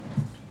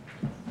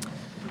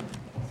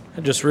I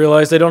just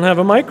realized I don't have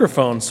a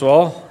microphone, so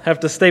I'll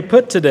have to stay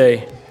put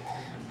today.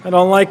 I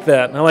don't like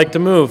that. I like to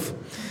move.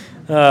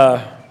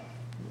 But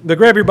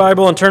grab your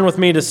Bible and turn with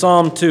me to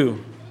Psalm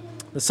 2,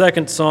 the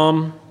second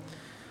Psalm,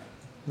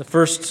 the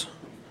first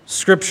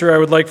scripture I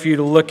would like for you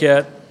to look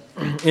at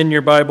in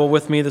your Bible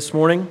with me this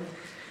morning.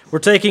 We're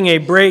taking a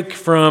break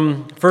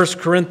from 1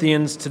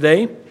 Corinthians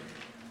today.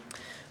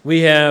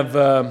 We have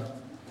a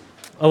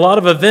lot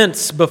of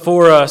events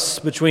before us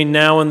between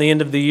now and the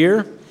end of the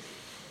year.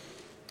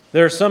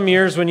 There are some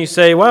years when you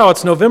say, wow,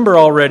 it's November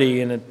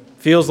already, and it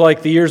feels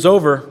like the year's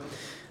over.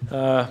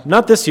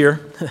 Not this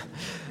year.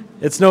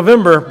 It's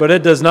November, but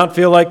it does not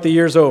feel like the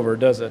year's over,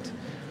 does it?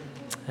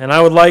 And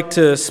I would like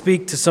to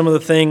speak to some of the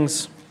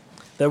things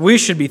that we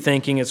should be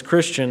thinking as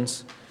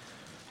Christians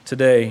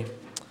today.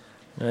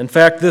 In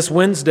fact, this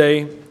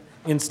Wednesday,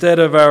 instead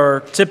of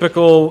our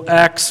typical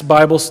Acts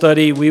Bible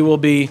study, we will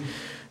be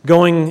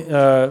going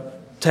to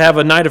have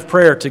a night of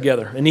prayer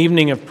together, an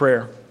evening of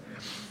prayer.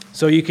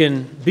 So you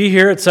can be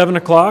here at 7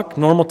 o'clock,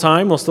 normal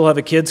time. We'll still have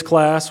a kids'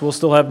 class. We'll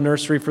still have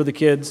nursery for the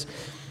kids.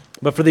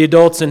 But for the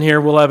adults in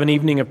here, we'll have an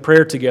evening of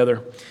prayer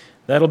together.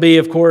 That'll be,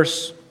 of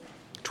course,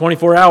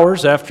 24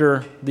 hours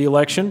after the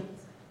election.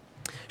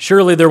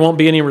 Surely there won't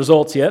be any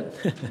results yet.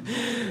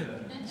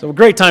 So a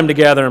great time to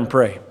gather and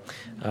pray.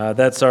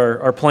 That's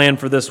our plan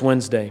for this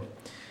Wednesday.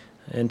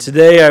 And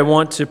today I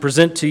want to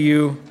present to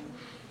you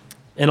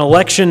an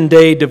election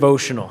day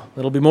devotional.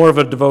 It'll be more of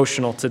a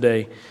devotional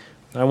today.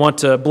 I want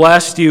to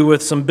blast you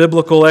with some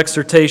biblical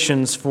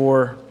exhortations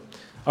for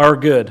our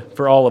good,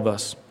 for all of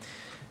us.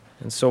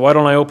 And so why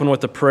don't I open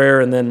with a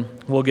prayer and then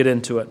we'll get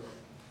into it.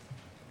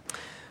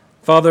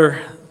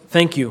 Father,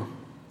 thank you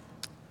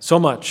so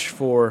much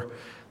for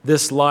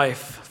this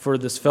life, for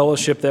this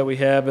fellowship that we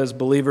have as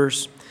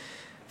believers.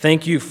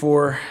 Thank you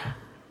for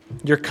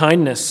your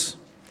kindness.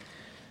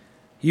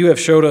 You have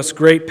showed us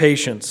great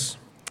patience,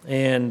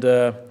 and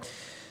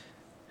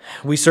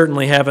we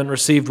certainly haven't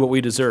received what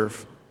we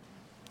deserve.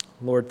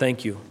 Lord,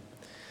 thank you.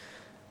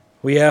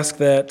 We ask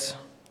that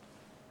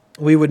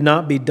we would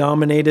not be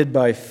dominated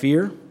by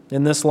fear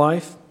in this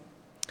life,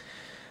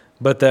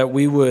 but that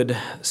we would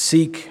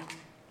seek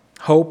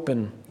hope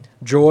and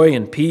joy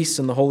and peace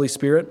in the Holy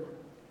Spirit.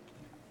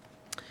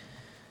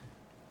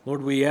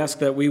 Lord, we ask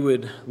that we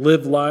would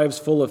live lives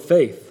full of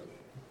faith,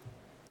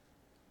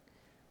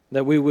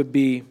 that we would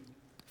be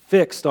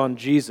fixed on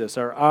Jesus,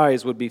 our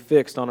eyes would be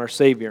fixed on our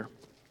Savior,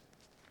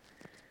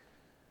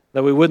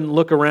 that we wouldn't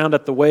look around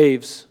at the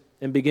waves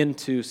and begin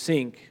to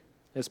sink,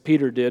 as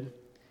Peter did,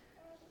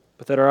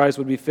 but that our eyes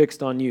would be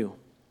fixed on you.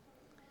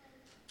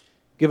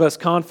 Give us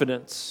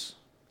confidence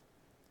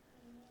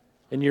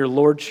in your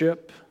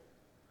lordship,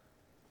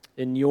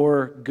 in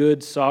your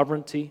good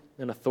sovereignty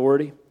and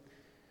authority.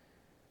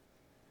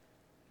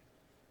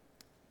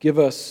 Give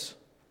us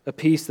a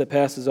peace that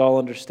passes all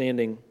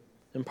understanding,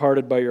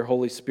 imparted by your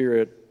Holy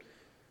Spirit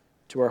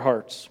to our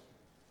hearts.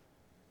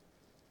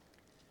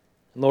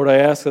 And Lord, I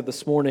ask that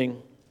this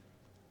morning,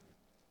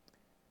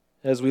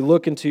 as we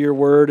look into your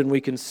word and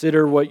we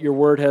consider what your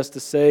word has to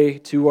say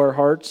to our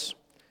hearts,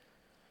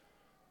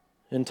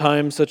 in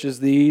times such as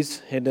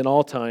these and in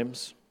all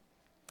times,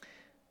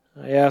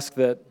 I ask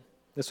that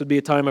this would be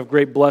a time of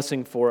great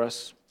blessing for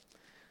us,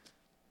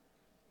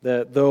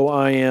 that though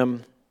I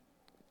am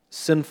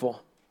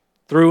sinful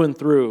through and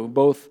through,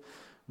 both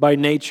by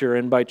nature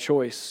and by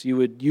choice, you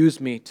would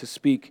use me to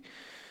speak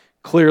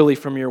clearly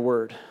from your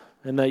word,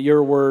 and that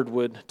your word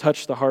would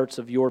touch the hearts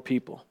of your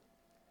people.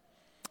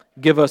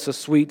 Give us a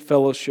sweet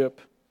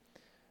fellowship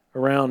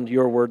around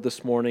your word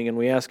this morning, and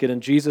we ask it in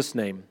Jesus'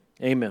 name.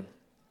 Amen.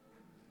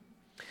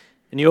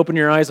 And you open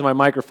your eyes and my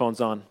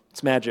microphone's on.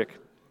 It's magic.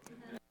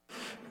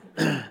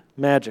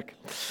 Magic.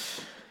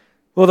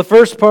 Well, the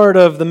first part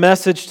of the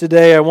message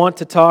today, I want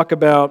to talk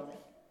about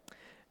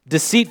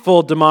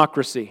deceitful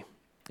democracy.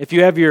 If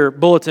you have your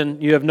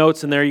bulletin, you have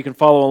notes in there, you can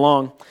follow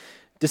along.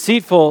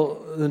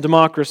 Deceitful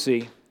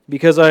democracy,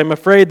 because I'm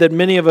afraid that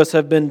many of us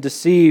have been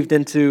deceived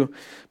into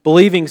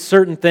believing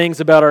certain things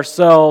about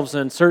ourselves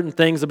and certain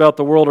things about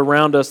the world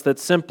around us that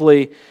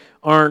simply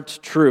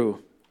aren't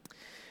true.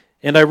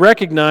 And I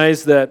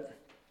recognize that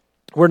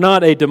we're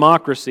not a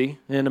democracy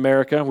in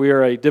America. We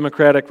are a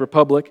democratic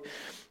republic.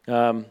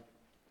 We're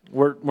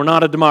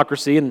not a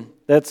democracy, and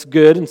that's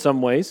good in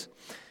some ways.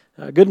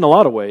 Good in a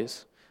lot of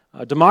ways.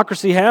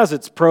 Democracy has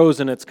its pros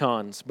and its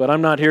cons, but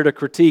I'm not here to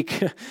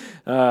critique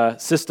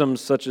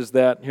systems such as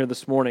that here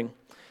this morning.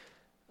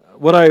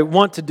 What I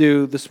want to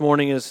do this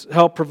morning is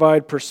help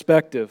provide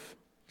perspective.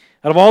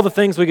 Out of all the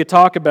things we could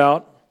talk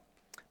about,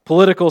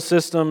 political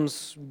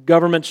systems,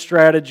 government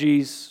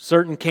strategies,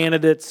 certain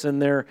candidates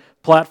and their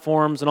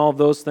platforms and all of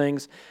those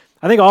things,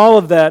 I think all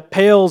of that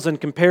pales in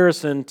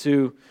comparison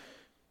to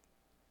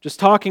just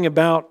talking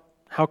about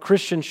how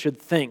Christians should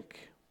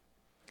think,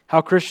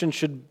 how Christians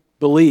should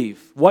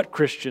believe, what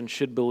Christians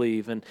should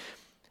believe. And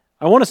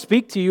I want to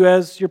speak to you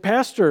as your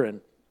pastor and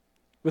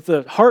with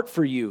a heart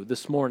for you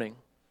this morning,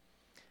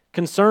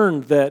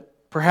 concerned that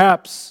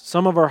perhaps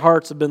some of our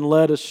hearts have been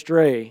led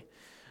astray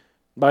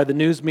by the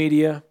news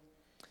media,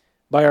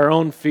 by our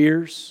own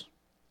fears,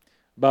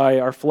 by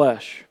our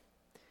flesh.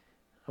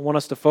 I want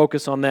us to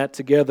focus on that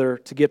together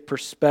to get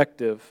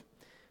perspective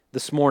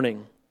this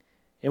morning.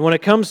 And when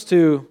it comes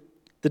to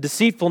the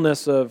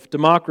deceitfulness of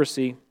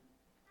democracy,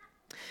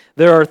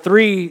 there are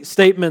three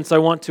statements I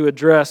want to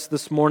address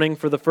this morning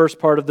for the first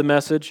part of the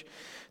message.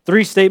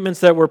 Three statements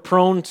that we're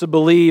prone to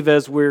believe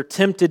as we're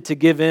tempted to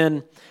give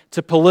in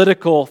to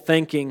political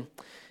thinking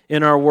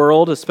in our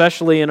world,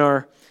 especially in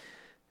our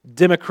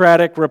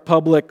democratic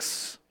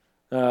republics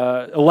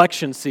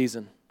election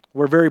season.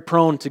 We're very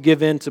prone to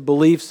give in to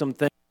believe some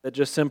things that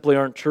just simply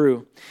aren't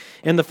true.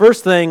 And the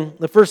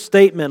first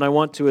statement I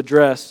want to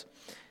address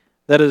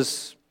that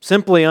is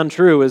simply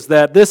untrue is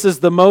that this is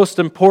the most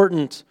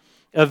important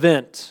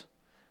event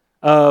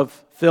of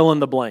fill in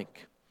the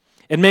blank.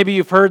 And maybe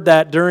you've heard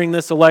that during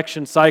this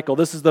election cycle.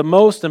 This is the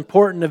most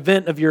important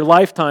event of your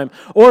lifetime.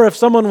 Or if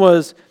someone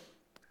was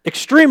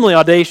extremely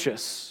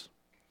audacious,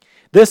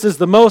 this is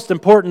the most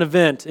important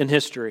event in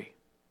history.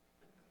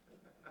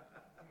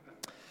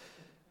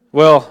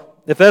 Well,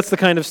 if that's the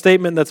kind of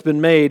statement that's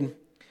been made,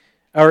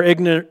 our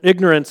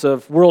ignorance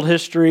of world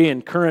history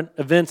and current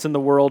events in the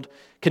world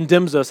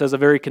condemns us as a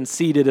very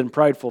conceited and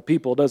prideful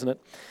people, doesn't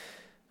it?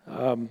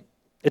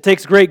 It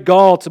takes great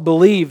gall to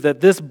believe that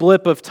this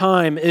blip of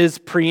time is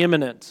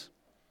preeminent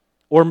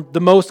or the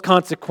most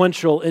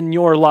consequential in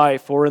your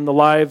life or in the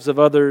lives of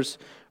others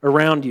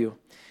around you.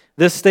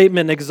 This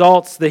statement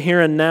exalts the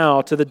here and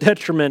now to the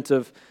detriment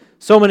of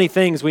so many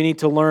things we need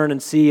to learn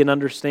and see and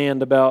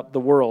understand about the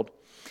world.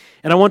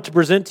 And I want to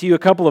present to you a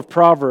couple of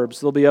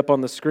Proverbs. They'll be up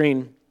on the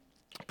screen.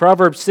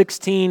 Proverbs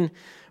 16,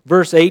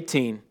 verse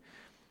 18.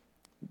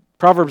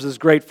 Proverbs is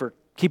great for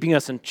keeping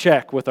us in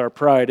check with our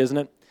pride, isn't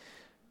it?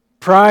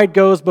 Pride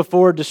goes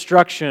before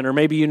destruction, or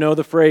maybe you know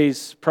the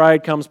phrase,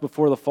 pride comes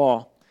before the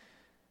fall,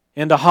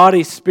 and a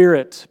haughty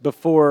spirit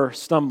before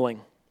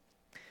stumbling.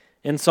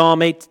 In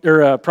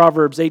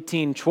Proverbs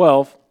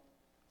 18:12,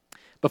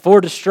 before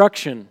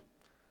destruction,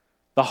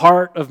 the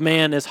heart of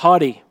man is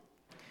haughty,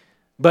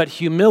 but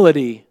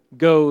humility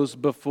goes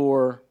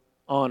before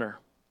honor.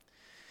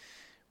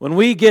 When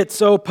we get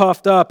so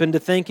puffed up into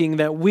thinking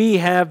that we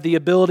have the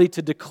ability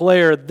to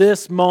declare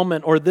this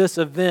moment or this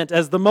event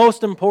as the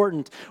most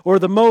important or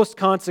the most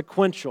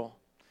consequential,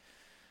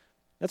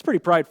 that's pretty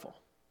prideful,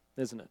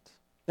 isn't it?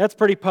 That's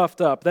pretty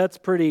puffed up. That's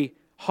pretty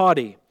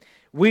haughty.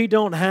 We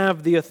don't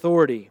have the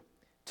authority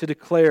to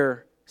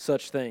declare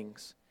such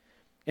things.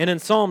 And in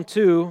Psalm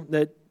 2,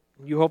 that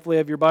you hopefully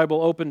have your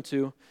Bible open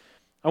to,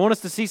 I want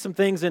us to see some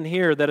things in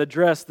here that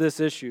address this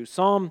issue.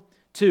 Psalm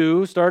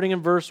 2, starting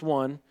in verse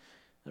 1,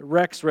 that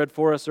Rex read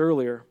for us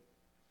earlier.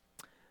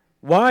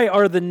 Why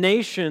are the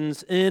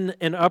nations in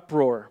an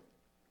uproar?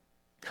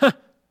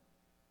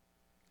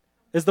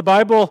 Is the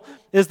Bible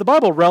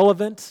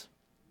relevant?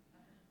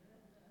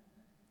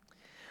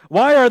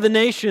 Why are the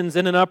nations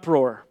in an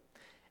uproar,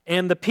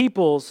 and the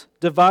peoples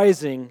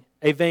devising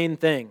a vain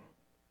thing?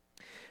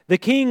 The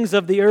kings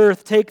of the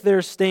earth take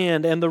their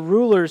stand, and the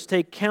rulers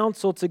take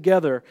counsel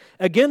together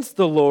against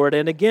the Lord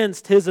and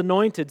against His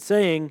anointed,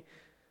 saying,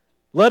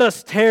 let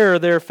us tear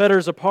their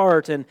fetters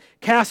apart and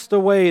cast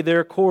away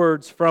their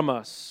cords from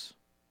us.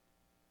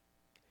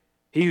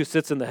 He who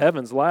sits in the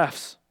heavens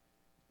laughs.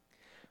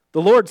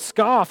 The Lord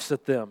scoffs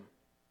at them.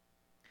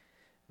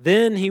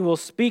 Then He will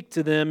speak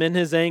to them in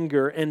His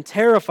anger and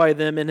terrify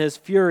them in His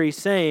fury,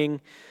 saying,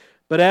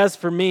 but as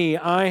for me,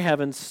 I have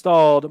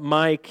installed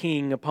my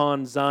king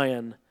upon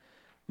Zion,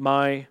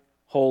 my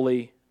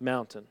holy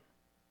mountain.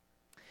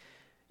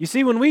 You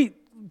see, when we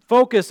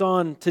focus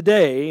on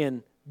today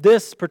and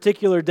this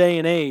particular day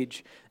and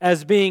age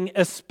as being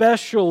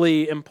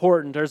especially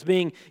important, or as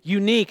being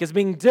unique, as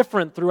being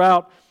different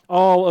throughout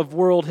all of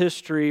world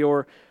history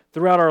or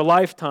throughout our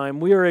lifetime,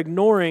 we are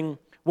ignoring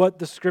what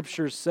the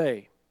Scriptures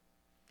say.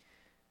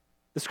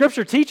 The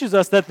Scripture teaches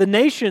us that the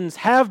nations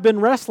have been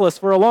restless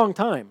for a long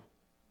time.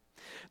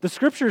 The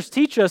Scriptures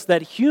teach us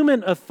that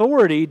human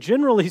authority,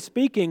 generally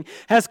speaking,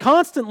 has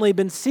constantly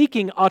been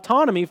seeking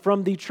autonomy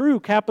from the true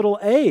capital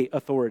A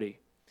authority.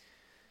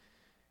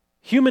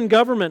 Human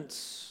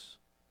governments,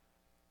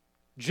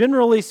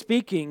 generally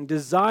speaking,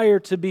 desire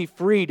to be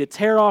free, to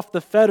tear off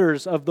the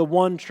fetters of the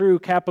one true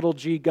capital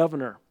G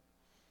governor,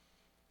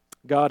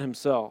 God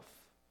Himself.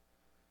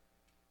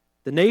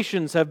 The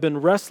nations have been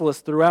restless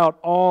throughout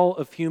all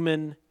of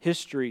human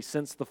history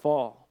since the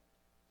fall.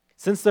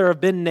 Since there have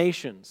been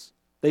nations,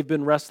 they've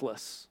been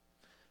restless.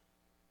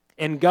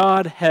 And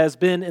God has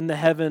been in the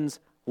heavens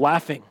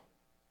laughing.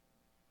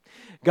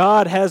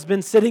 God has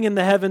been sitting in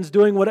the heavens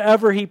doing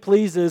whatever He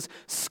pleases,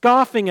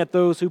 scoffing at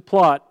those who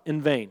plot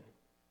in vain.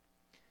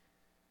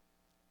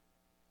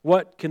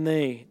 What can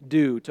they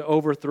do to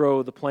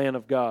overthrow the plan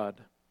of God?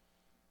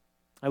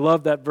 I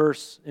love that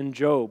verse in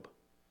Job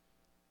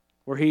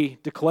where he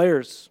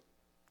declares,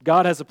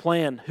 God has a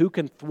plan. Who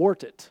can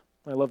thwart it?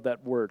 I love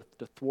that word,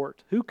 to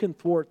thwart. Who can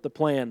thwart the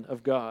plan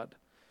of God?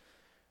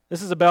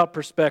 This is about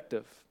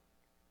perspective.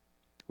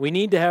 We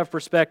need to have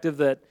perspective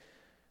that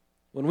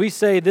when we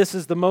say this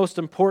is the most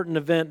important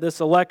event,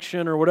 this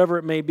election or whatever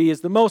it may be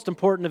is the most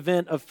important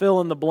event of fill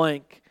in the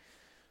blank,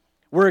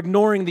 we're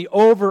ignoring the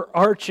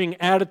overarching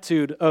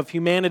attitude of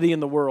humanity in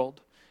the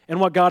world and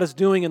what God is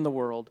doing in the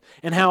world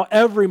and how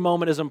every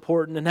moment is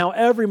important and how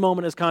every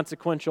moment is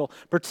consequential,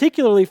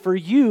 particularly for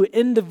you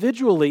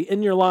individually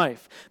in your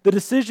life. The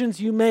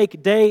decisions you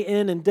make day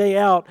in and day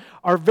out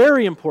are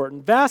very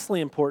important,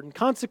 vastly important,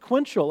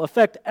 consequential,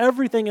 affect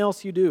everything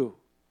else you do.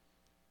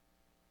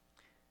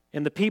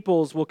 And the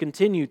peoples will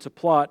continue to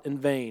plot in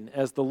vain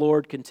as the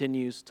Lord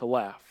continues to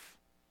laugh.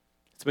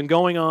 It's been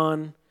going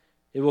on,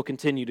 it will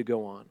continue to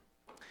go on.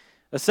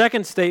 A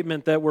second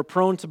statement that we're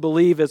prone to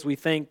believe as we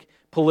think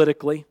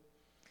politically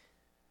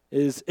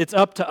is it's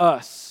up to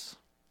us.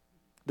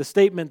 The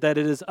statement that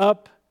it is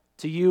up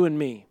to you and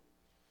me.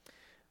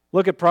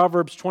 Look at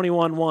Proverbs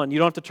 21:1. You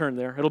don't have to turn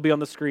there. It'll be on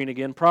the screen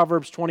again.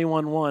 Proverbs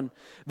 21:1.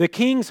 The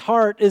king's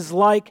heart is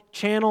like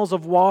channels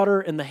of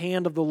water in the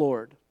hand of the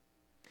Lord.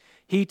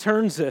 He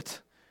turns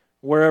it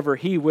wherever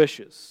He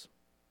wishes.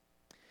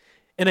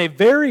 In a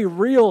very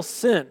real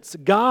sense,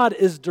 God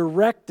is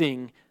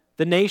directing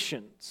the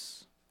nations.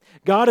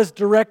 God is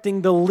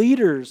directing the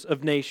leaders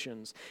of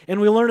nations. And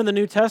we learn in the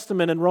New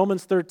Testament in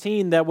Romans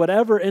 13 that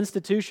whatever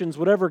institutions,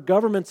 whatever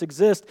governments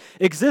exist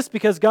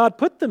because God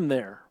put them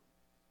there.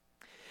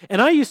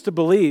 And I used to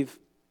believe,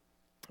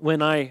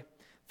 when I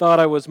thought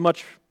I was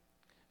much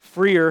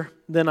freer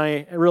than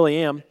I really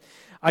am,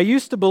 I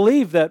used to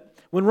believe that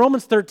when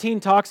Romans 13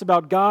 talks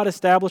about God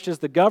establishes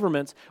the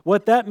governments,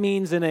 what that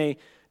means in a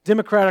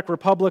democratic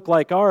republic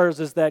like ours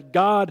is that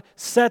God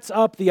sets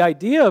up the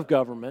idea of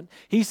government.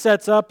 He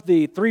sets up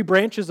the three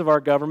branches of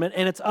our government,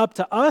 and it's up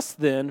to us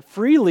then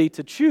freely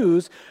to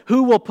choose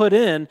who we'll put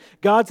in.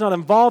 God's not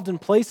involved in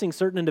placing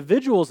certain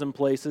individuals in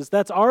places.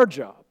 That's our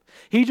job.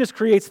 He just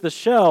creates the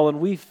shell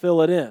and we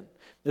fill it in,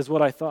 is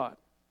what I thought.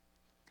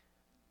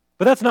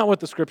 But that's not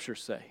what the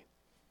Scriptures say.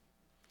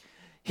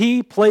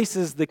 He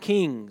places the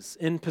kings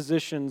in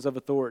positions of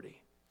authority.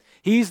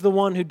 He's the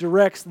one who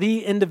directs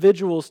the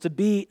individuals to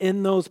be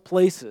in those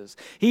places.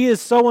 He is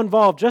so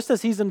involved, just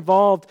as He's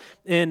involved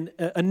in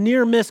a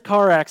near-miss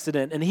car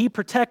accident, and He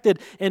protected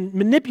and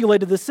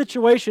manipulated the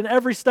situation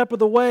every step of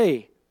the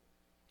way.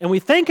 And we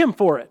thank Him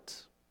for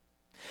it.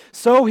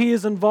 So He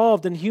is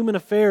involved in human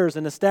affairs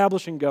and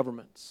establishing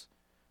governments.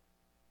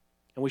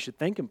 And we should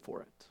thank Him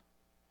for it.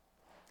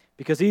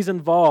 Because He's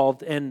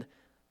involved and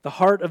the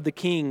heart of the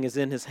king is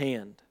in His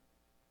hand.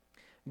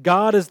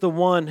 God is the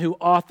one who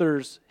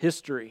authors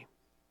history.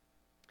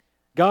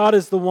 God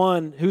is the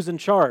one who's in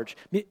charge.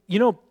 You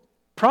know,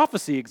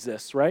 prophecy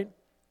exists, right?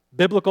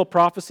 Biblical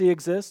prophecy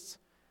exists.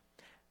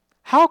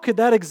 How could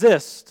that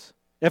exist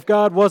if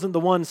God wasn't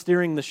the one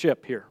steering the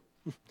ship here?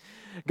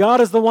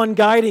 God is the one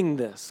guiding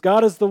this.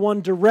 God is the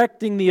one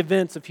directing the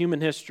events of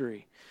human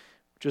history,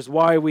 which is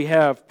why we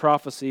have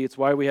prophecy. It's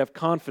why we have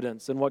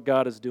confidence in what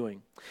God is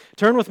doing.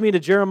 Turn with me to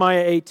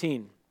Jeremiah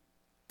 18.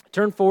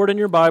 Turn forward in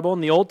your Bible in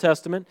the Old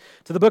Testament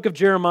to the book of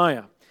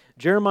Jeremiah.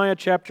 Jeremiah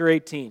chapter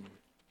 18.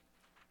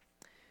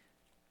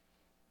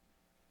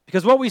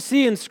 Because what we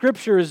see in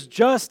Scripture is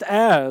just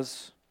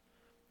as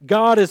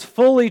God is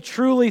fully,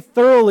 truly,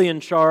 thoroughly in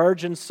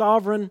charge and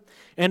sovereign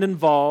and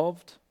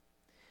involved,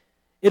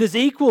 it is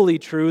equally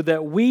true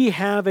that we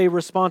have a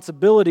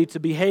responsibility to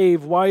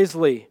behave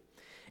wisely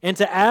and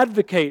to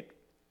advocate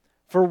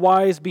for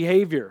wise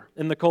behavior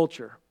in the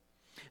culture.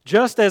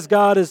 Just as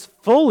God is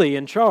fully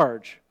in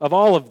charge of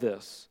all of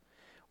this,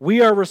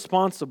 we are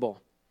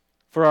responsible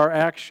for our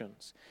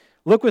actions.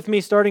 Look with me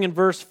starting in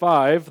verse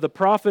 5. The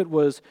prophet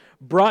was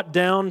brought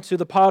down to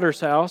the potter's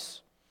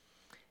house,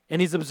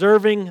 and he's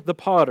observing the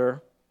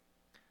potter.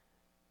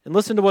 And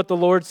listen to what the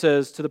Lord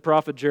says to the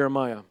prophet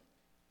Jeremiah.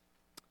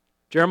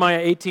 Jeremiah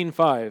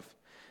 18:5.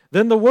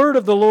 Then the word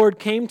of the Lord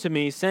came to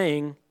me,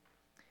 saying,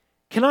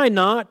 Can I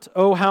not,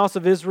 O house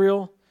of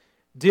Israel,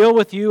 deal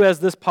with you as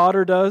this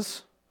potter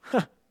does?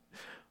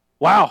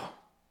 Wow.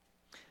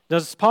 Now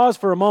just pause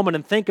for a moment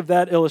and think of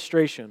that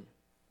illustration.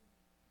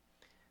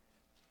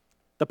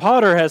 The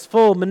potter has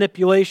full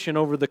manipulation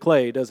over the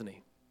clay, doesn't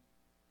he?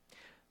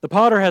 The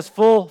potter has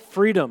full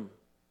freedom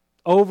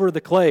over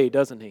the clay,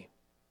 doesn't he?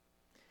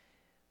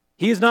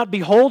 He is not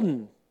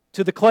beholden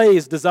to the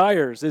clay's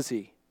desires, is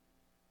he?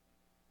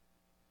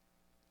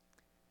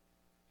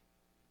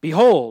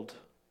 Behold,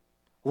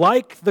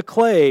 like the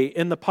clay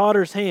in the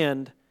potter's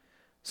hand,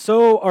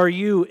 so are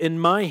you in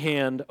my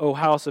hand, O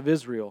house of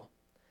Israel.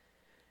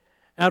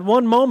 At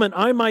one moment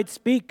I might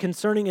speak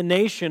concerning a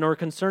nation or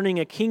concerning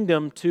a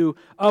kingdom to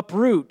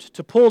uproot,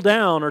 to pull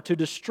down, or to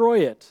destroy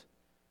it.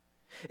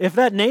 If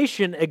that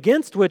nation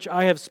against which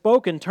I have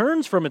spoken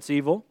turns from its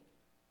evil,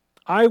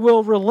 I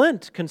will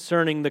relent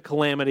concerning the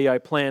calamity I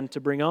plan to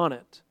bring on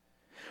it.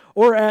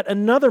 Or at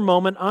another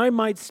moment I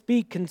might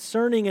speak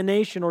concerning a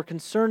nation or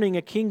concerning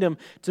a kingdom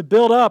to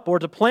build up or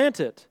to plant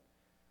it.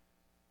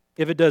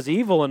 If it does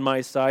evil in my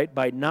sight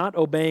by not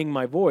obeying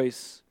my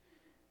voice,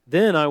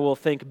 then I will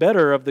think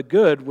better of the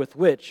good with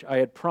which I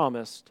had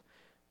promised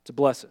to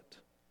bless it.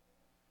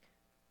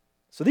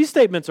 So these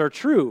statements are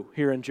true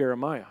here in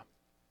Jeremiah.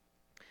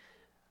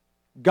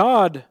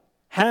 God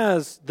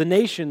has the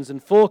nations in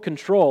full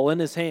control in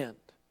His hand.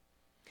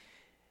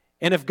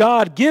 And if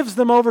God gives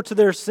them over to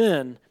their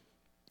sin,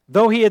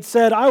 though He had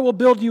said, I will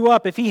build you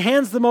up, if He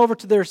hands them over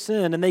to their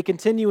sin and they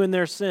continue in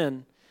their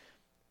sin,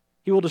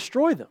 He will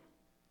destroy them.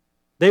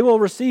 They will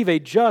receive a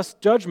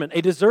just judgment,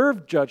 a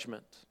deserved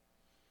judgment.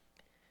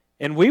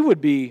 And we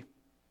would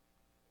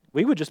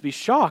just be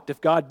shocked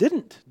if God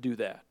didn't do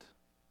that.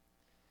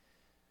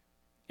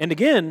 And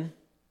again,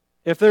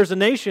 if there's a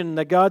nation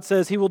that God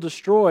says He will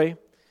destroy,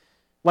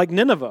 like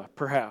Nineveh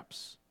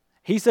perhaps,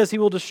 He says He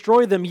will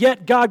destroy them,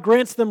 yet God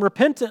grants them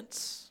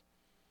repentance.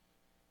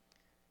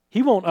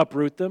 He won't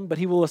uproot them, but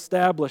He will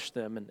establish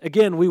them. And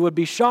again, we would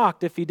be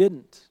shocked if He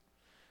didn't,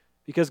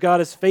 because God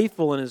is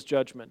faithful in His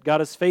judgment.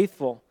 God is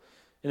faithful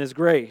in His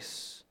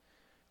grace.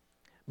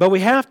 But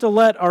we have to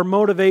let our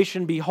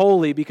motivation be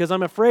holy, because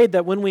I'm afraid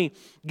that when we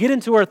get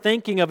into our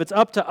thinking of it's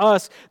up to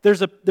us,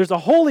 there's a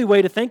holy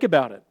way to think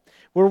about it,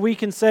 where we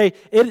can say,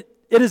 it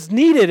is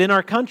needed in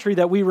our country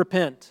that we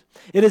repent.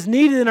 It is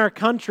needed in our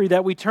country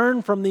that we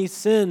turn from these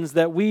sins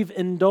that we've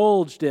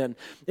indulged in.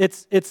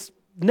 It's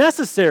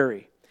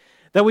necessary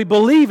that we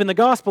believe in the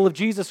gospel of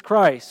Jesus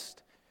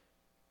Christ.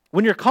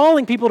 When you're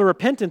calling people to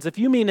repentance, if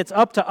you mean it's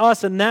up to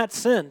us in that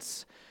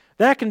sense,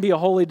 that can be a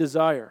holy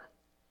desire.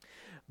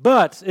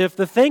 But if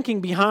the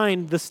thinking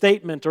behind the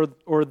statement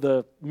or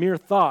the mere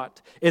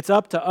thought, it's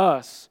up to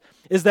us,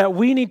 is that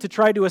we need to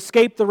try to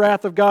escape the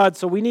wrath of God,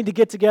 so we need to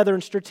get together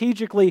and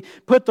strategically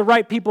put the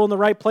right people in the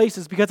right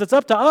places, because it's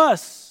up to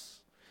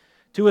us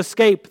to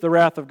escape the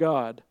wrath of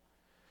God,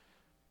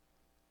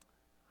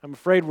 I'm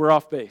afraid we're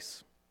off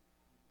base.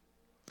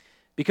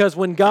 Because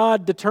when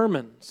God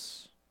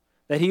determines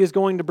that He is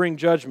going to bring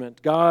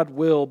judgment, God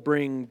will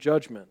bring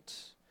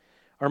judgment.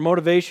 Our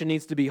motivation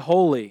needs to be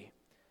holy,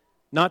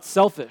 not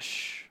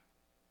selfish.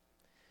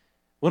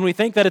 When we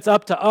think that it's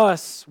up to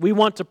us, we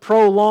want to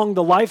prolong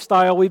the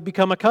lifestyle we've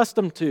become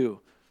accustomed to.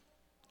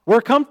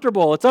 We're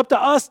comfortable. It's up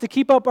to us to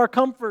keep up our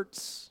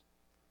comforts.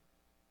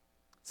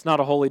 It's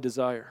not a holy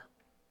desire.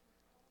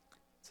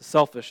 It's a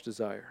selfish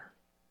desire.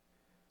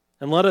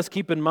 And let us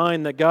keep in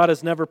mind that God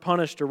has never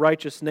punished a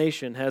righteous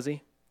nation, has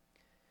He?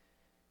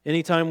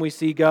 Anytime we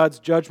see God's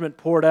judgment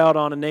poured out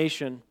on a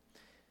nation,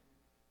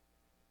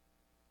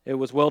 it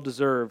was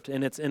well-deserved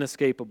and it's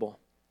inescapable.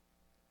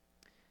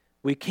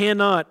 We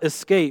cannot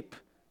escape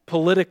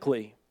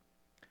politically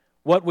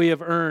what we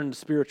have earned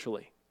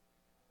spiritually.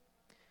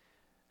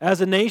 As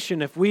a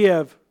nation, if we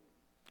have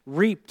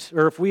reaped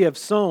or if we have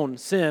sown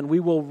sin, we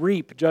will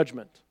reap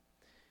judgment.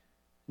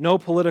 No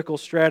political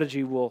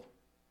strategy will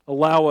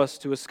allow us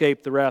to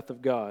escape the wrath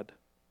of God,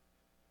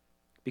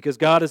 because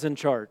God is in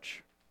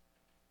charge.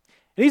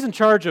 And He's in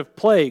charge of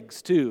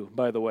plagues too,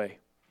 by the way,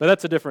 but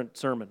that's a different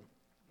sermon.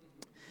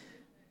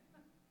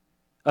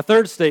 A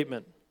third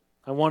statement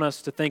I want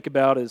us to think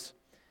about is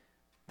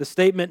the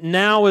statement,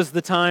 now is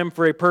the time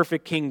for a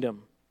perfect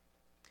kingdom.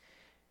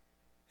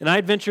 And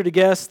I'd venture to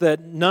guess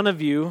that none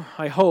of you,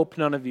 I hope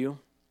none of you,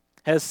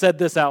 has said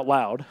this out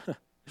loud,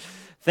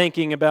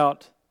 thinking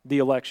about the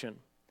election.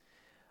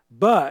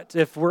 But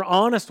if we're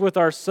honest with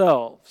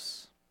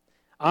ourselves,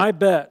 I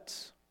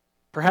bet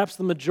perhaps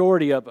the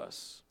majority of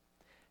us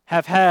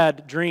have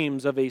had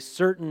dreams of a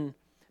certain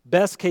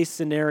best case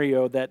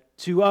scenario that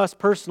to us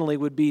personally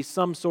would be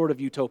some sort of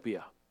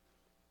utopia.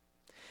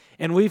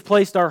 And we've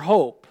placed our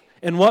hope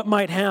in what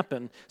might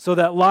happen so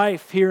that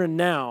life here and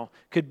now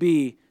could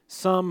be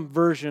some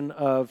version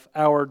of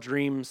our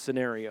dream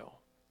scenario.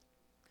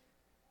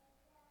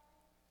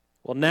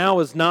 Well, now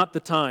is not the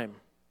time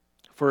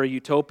for a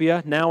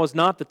utopia. Now is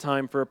not the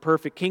time for a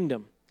perfect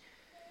kingdom.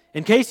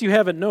 In case you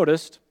haven't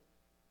noticed,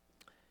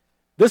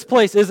 this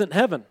place isn't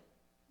heaven.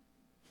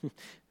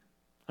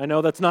 I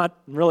know that's not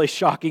really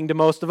shocking to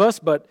most of us,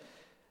 but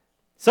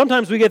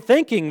sometimes we get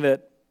thinking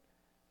that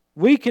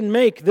we can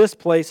make this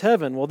place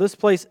heaven. Well, this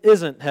place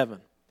isn't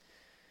heaven.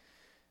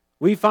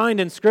 We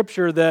find in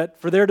Scripture that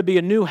for there to be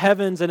a new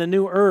heavens and a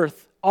new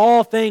earth,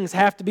 all things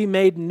have to be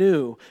made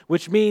new,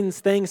 which means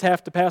things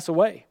have to pass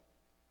away.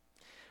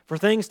 For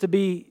things to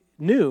be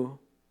new,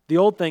 the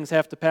old things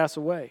have to pass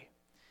away.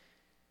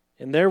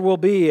 And there will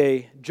be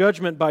a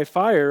judgment by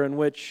fire in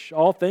which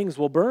all things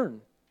will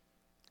burn,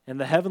 and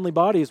the heavenly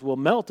bodies will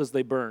melt as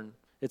they burn,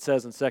 it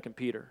says in 2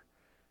 Peter.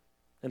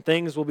 And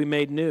things will be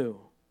made new.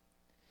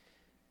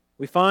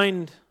 We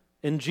find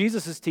in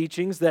Jesus'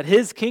 teachings that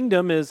His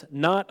kingdom is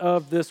not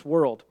of this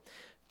world.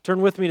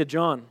 Turn with me to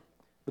John,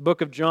 the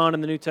book of John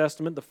in the New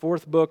Testament, the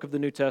fourth book of the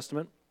New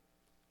Testament.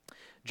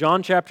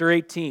 John chapter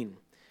 18.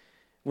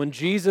 When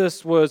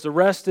Jesus was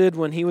arrested,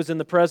 when He was in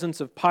the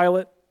presence of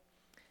Pilate,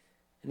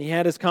 and He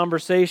had His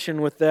conversation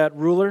with that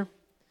ruler,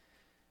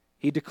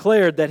 He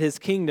declared that His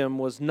kingdom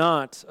was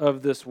not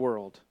of this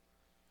world.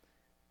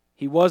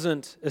 He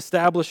wasn't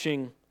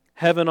establishing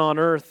heaven on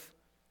earth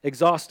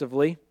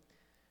exhaustively.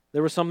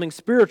 There was something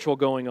spiritual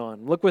going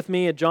on. Look with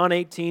me at John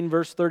 18,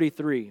 verse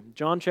 33.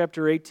 John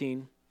chapter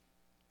 18,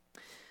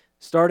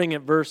 starting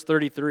at verse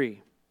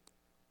 33.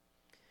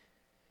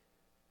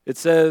 It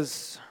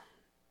says,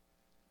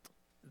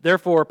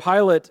 "Therefore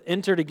Pilate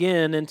entered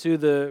again into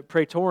the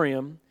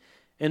praetorium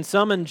and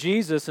summoned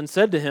Jesus and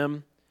said to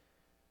Him,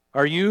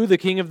 "Are you the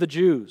king of the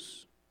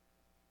Jews?"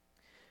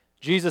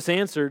 Jesus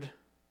answered,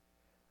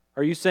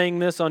 "Are you saying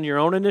this on your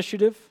own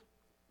initiative,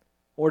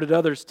 or did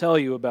others tell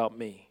you about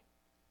me?"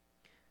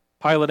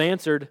 Pilate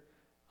answered,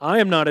 "I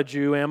am not a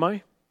Jew, am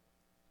I?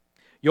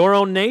 Your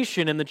own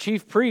nation and the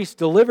chief priests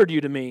delivered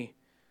you to me.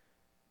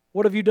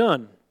 What have you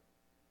done?"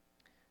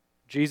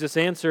 Jesus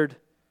answered,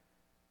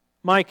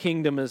 "My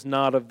kingdom is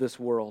not of this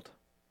world.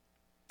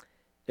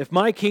 If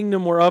my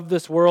kingdom were of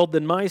this world,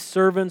 then my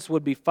servants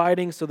would be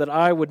fighting so that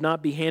I would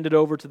not be handed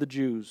over to the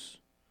Jews.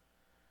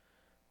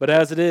 But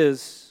as it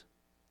is,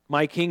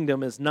 my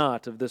kingdom is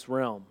not of this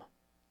realm."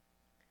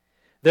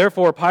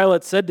 Therefore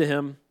Pilate said to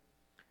him,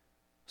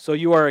 "So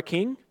you are a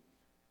king?"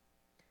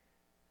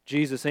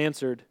 Jesus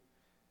answered,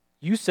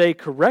 "You say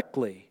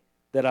correctly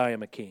that I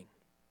am a king.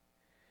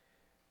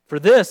 For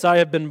this I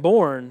have been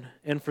born,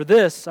 and for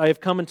this I have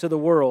come into the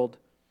world,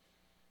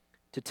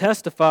 to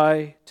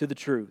testify to the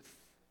truth.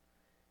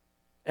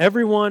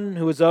 Everyone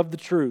who is of the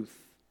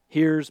truth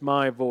hears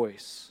my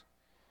voice."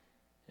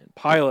 And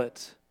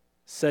Pilate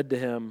said to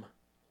him,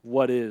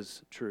 "What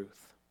is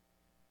truth?"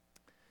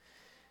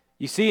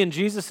 You see, in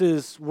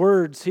Jesus'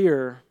 words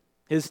here,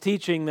 his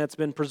teaching that's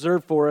been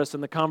preserved for us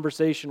in the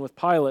conversation with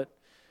Pilate,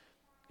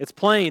 it's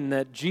plain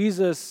that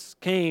Jesus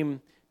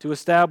came to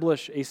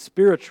establish a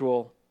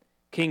spiritual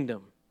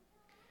kingdom.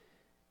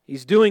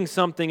 He's doing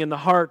something in the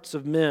hearts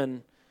of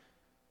men,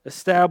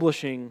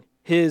 establishing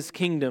his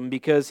kingdom,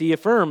 because he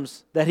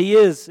affirms that he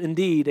is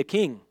indeed a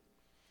king.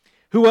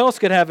 Who else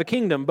could have a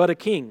kingdom but a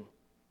king?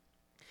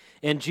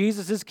 And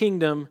Jesus'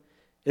 kingdom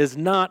is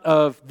not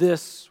of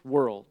this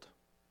world.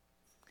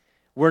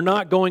 We're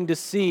not going to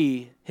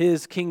see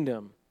his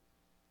kingdom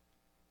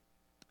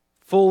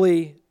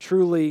fully,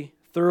 truly,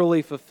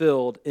 thoroughly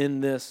fulfilled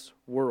in this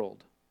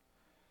world.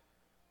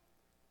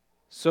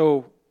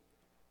 So,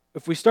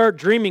 if we start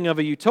dreaming of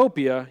a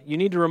utopia, you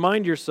need to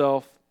remind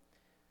yourself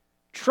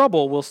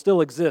trouble will still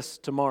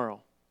exist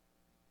tomorrow.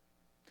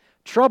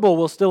 Trouble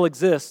will still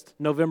exist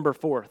November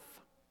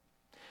 4th.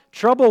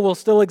 Trouble will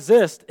still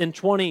exist in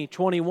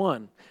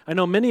 2021. I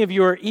know many of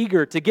you are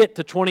eager to get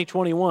to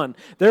 2021.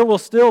 There will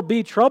still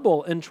be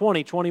trouble in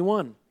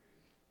 2021.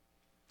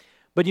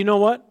 But you know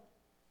what?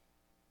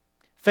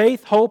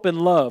 Faith, hope, and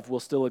love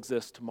will still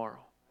exist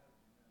tomorrow.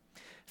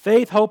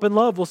 Faith, hope, and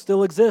love will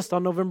still exist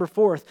on November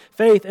 4th.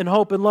 Faith and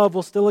hope and love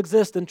will still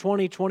exist in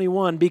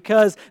 2021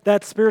 because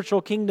that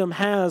spiritual kingdom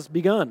has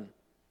begun.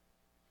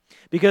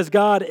 Because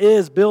God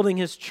is building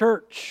His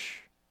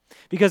church.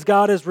 Because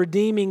God is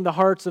redeeming the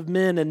hearts of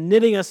men and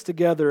knitting us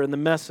together in the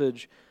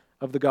message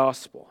of the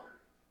gospel.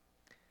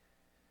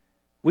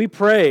 We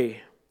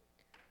pray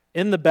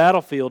in the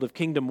battlefield of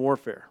kingdom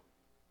warfare.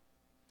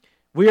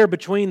 We are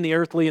between the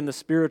earthly and the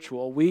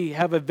spiritual. We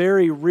have a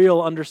very real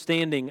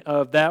understanding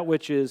of that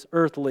which is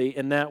earthly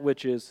and that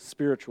which is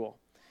spiritual.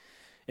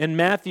 In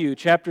Matthew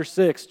chapter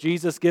 6,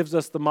 Jesus gives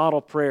us the model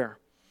prayer.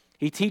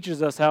 He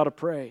teaches us how to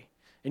pray.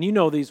 And you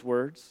know these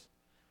words.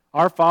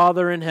 Our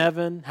Father in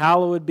heaven,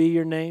 hallowed be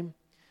your name.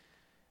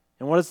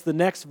 And what is the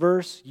next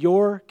verse?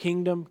 Your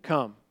kingdom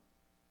come.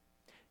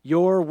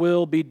 Your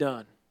will be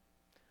done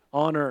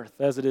on earth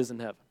as it is in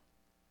heaven.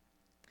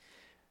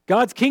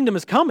 God's kingdom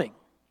is coming.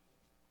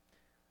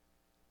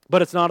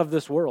 But it's not of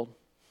this world.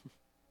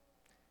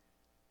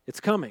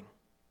 It's coming.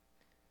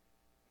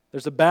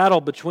 There's a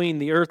battle between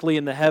the earthly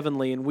and the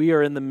heavenly, and we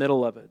are in the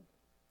middle of it.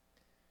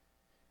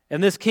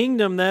 And this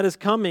kingdom that is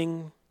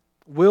coming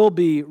will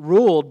be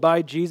ruled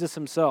by Jesus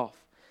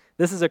Himself.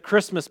 This is a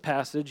Christmas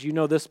passage. You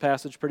know this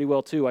passage pretty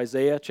well too.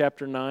 Isaiah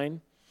chapter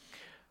 9.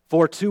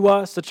 For to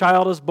us a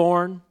child is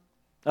born,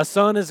 a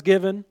son is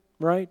given,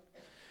 right?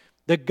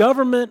 The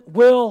government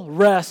will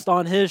rest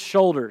on His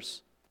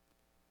shoulders.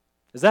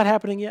 Is that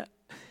happening yet?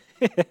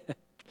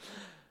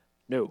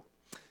 No.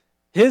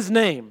 His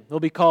name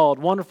will be called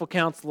Wonderful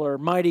Counselor,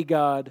 Mighty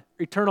God,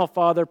 Eternal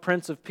Father,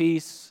 Prince of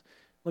Peace.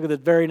 Look at the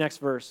very next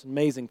verse.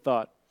 Amazing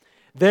thought.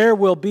 There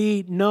will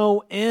be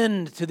no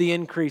end to the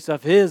increase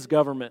of His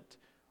government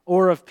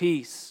or of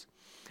peace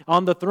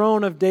on the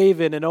throne of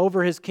David and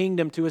over His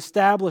kingdom, to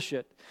establish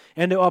it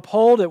and to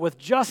uphold it with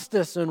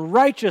justice and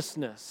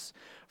righteousness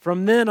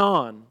from then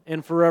on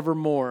and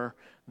forevermore.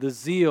 The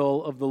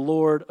zeal of the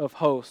Lord of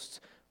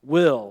hosts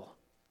will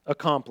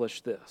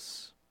accomplish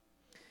this.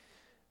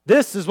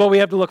 This is what we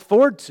have to look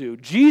forward to.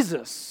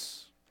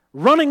 Jesus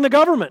running the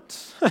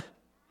government.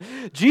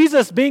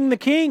 Jesus being the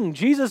king.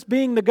 Jesus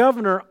being the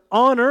governor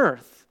on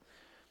earth.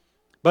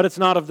 But it's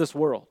not of this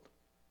world.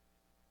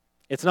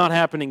 It's not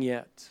happening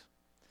yet.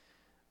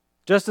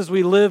 Just as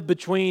we live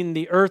between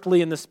the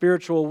earthly and the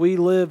spiritual, we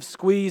live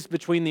squeezed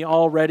between the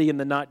already and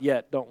the not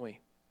yet, don't we?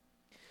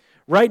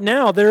 Right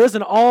now, there is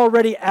an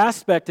already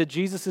aspect to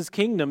Jesus'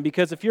 kingdom,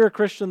 because if you're a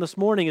Christian this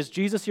morning, is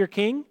Jesus your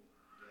king?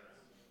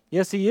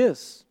 Yes, He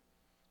is.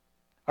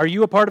 Are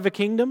you a part of a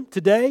kingdom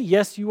today?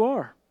 Yes, you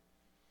are.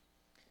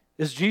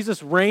 Is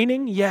Jesus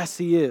reigning? Yes,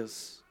 He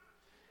is.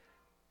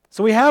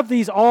 So we have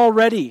these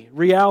already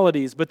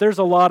realities, but there's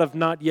a lot of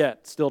not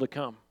yet still to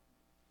come.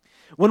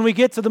 When we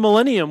get to the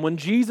millennium, when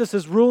Jesus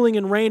is ruling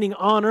and reigning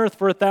on earth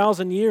for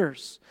 1,000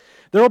 years,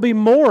 There will be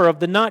more of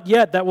the not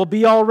yet that will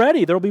be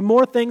already. There will be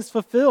more things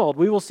fulfilled.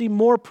 We will see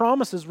more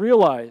promises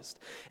realized.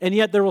 And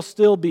yet there will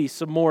still be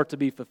some more to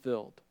be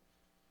fulfilled.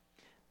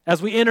 As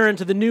we enter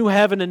into the new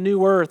heaven and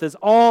new earth, as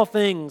all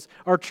things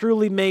are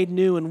truly made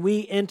new and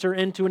we enter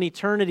into an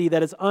eternity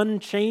that is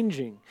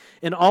unchanging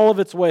in all of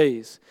its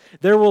ways,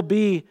 there will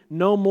be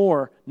no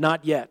more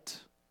not yet.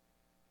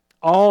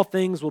 All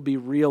things will be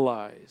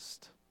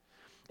realized.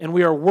 And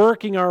we are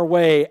working our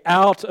way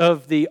out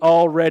of the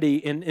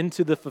already and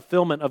into the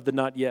fulfillment of the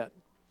not yet.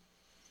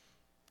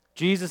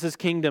 Jesus'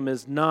 kingdom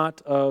is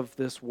not of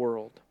this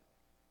world.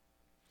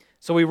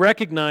 So we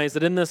recognize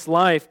that in this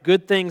life,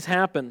 good things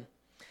happen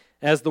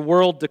as the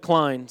world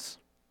declines,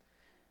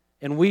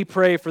 and we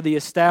pray for the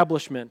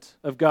establishment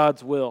of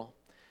God's will.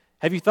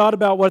 Have you thought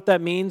about what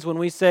that means when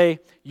we say,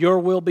 your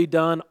will be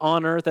done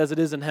on earth as it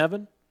is in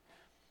heaven?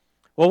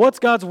 Well, what's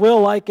God's will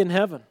like in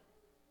heaven?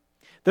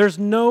 There's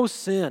no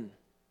sin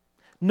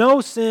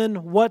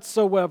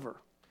whatsoever.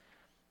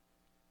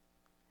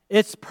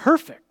 It's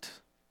perfect.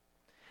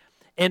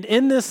 And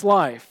in this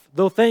life,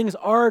 though things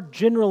are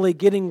generally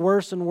getting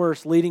worse and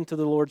worse leading to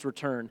the Lord's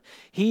return,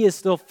 He is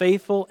still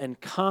faithful and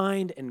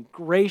kind and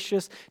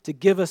gracious to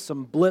give us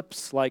some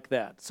blips like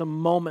that, some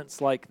moments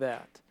like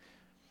that,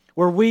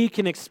 where we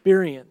can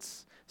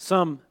experience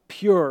some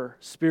pure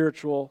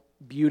spiritual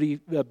beauty,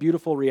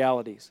 beautiful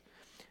realities,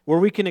 where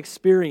we can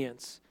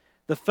experience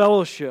the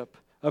fellowship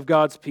of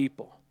God's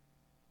people,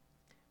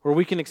 where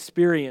we can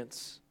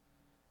experience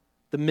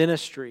the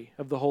ministry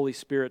of the Holy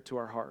Spirit to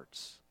our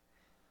hearts.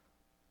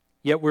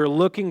 Yet we're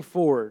looking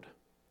forward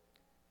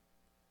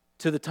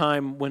to the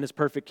time when His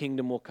perfect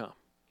kingdom will come.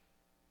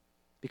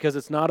 Because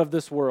it's not of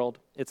this world,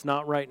 it's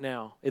not right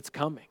now, it's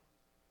coming.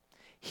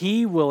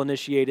 He will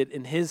initiate it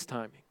in His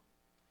timing.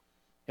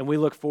 And we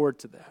look forward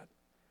to that.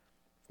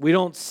 We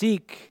don't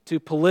seek to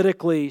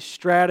politically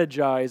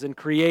strategize and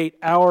create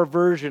our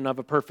version of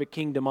a perfect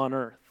kingdom on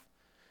earth.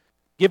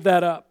 Give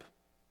that up.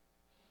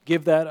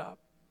 Give that up.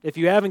 If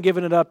you haven't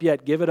given it up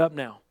yet, give it up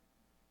now.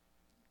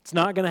 It's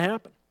not going to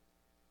happen.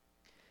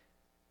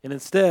 And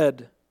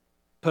instead,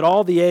 put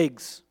all the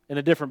eggs in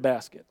a different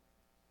basket.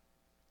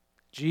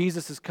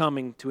 Jesus is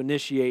coming to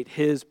initiate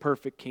His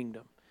perfect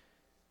kingdom.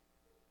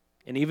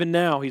 And even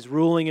now, He's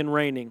ruling and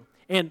reigning.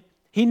 And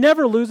He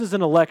never loses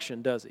an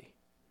election, does He?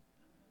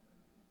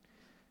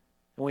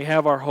 And we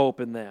have our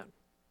hope in that.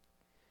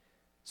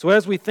 So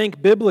as we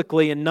think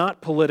biblically and not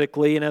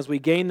politically, and as we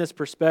gain this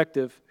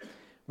perspective,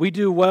 we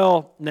do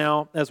well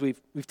now, as we've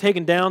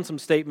taken down some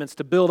statements,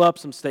 to build up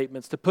some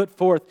statements, to put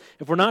forth,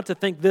 if we're not to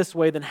think this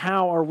way, then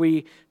how are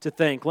we to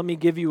think? Let me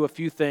give you a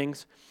few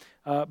things.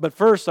 But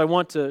first, I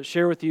want to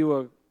share with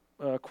you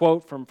a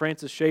quote from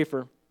Francis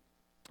Schaeffer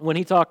when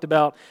he talked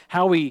about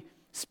how we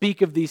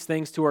speak of these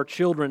things to our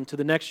children, to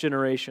the next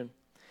generation.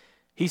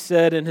 He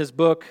said in his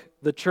book,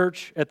 The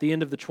Church at the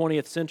End of the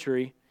 20th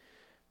Century,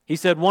 he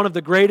said, one of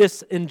the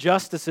greatest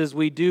injustices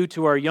we do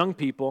to our young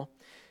people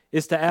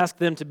is to ask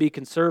them to be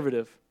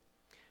conservative.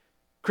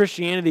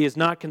 Christianity is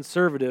not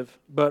conservative,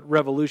 but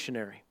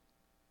revolutionary.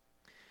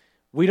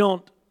 We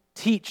don't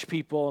teach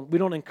people, we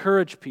don't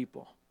encourage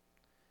people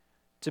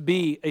to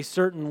be a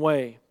certain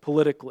way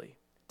politically,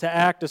 to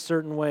act a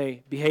certain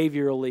way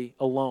behaviorally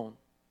alone.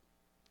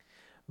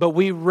 But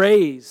we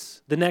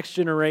raise the next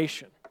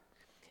generation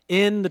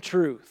in the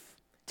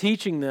truth,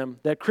 teaching them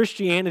that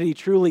Christianity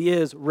truly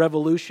is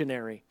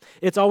revolutionary.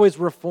 It's always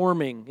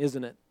reforming,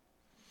 isn't it?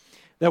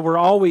 That we're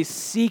always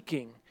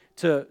seeking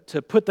to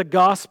put the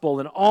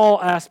gospel in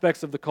all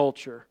aspects of the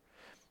culture.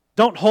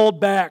 Don't hold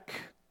back,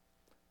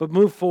 but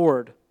move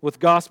forward with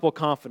gospel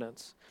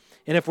confidence.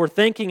 And if we're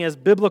thinking as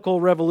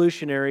biblical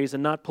revolutionaries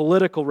and not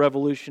political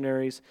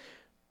revolutionaries,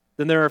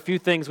 then there are a few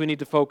things we need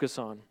to focus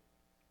on.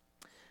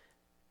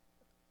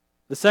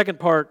 The second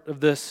part of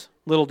this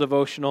little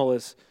devotional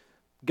is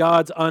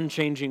God's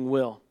unchanging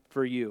will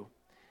for you.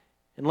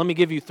 And let me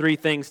give you three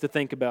things to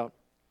think about.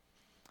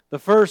 The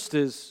first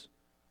is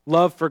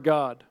love for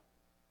God.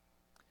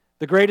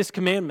 The greatest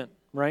commandment,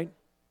 right?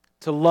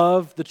 To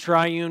love the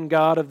triune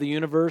God of the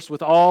universe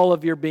with all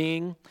of your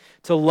being,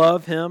 to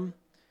love Him,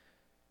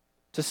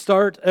 to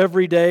start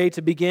every day,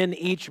 to begin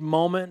each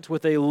moment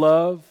with a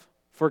love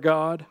for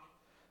God.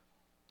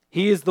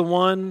 He is the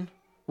one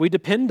we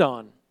depend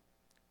on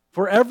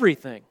for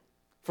everything,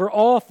 for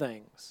all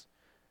things,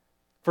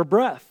 for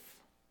breath.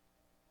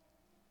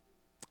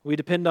 We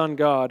depend on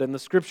God, and the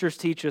Scriptures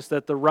teach us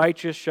that the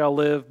righteous shall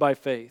live by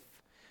faith.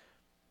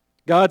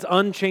 God's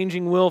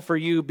unchanging will for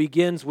you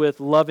begins with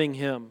loving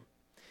Him.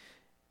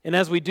 And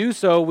as we do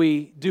so,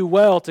 we do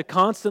well to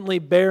constantly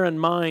bear in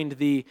mind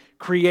the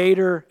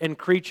creator and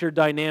creature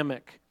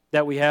dynamic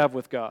that we have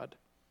with God.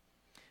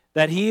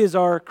 That He is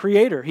our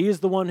creator. He is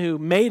the one who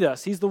made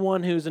us. He's the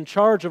one who's in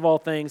charge of all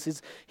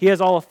things. He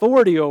has all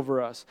authority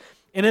over us.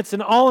 And it's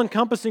an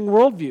all-encompassing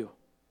worldview.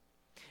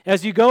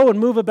 As you go and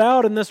move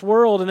about in this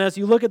world, and as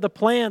you look at the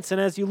plants,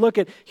 and as you look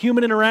at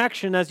human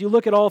interaction, as you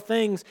look at all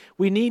things,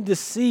 we need to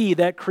see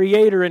that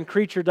creator and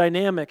creature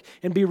dynamic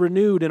and be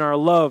renewed in our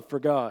love for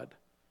God.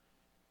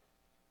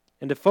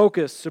 And to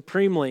focus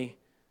supremely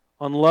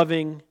on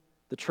loving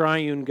the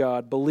triune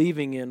God,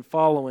 believing in,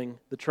 following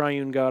the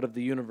triune God of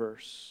the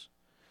universe.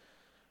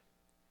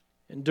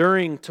 And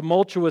during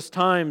tumultuous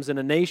times in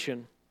a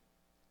nation,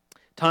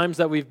 times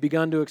that we've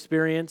begun to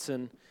experience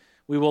and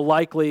we will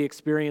likely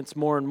experience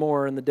more and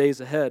more in the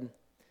days ahead,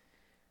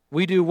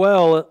 we do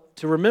well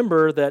to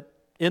remember that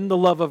in the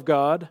love of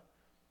God,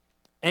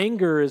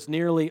 anger is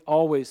nearly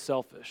always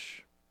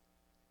selfish.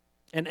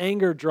 And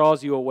anger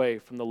draws you away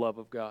from the love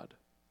of God.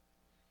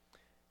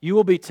 You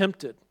will be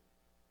tempted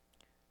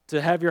to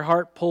have your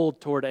heart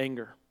pulled toward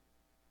anger,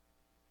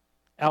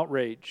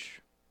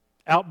 outrage,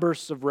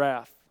 outbursts of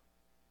wrath,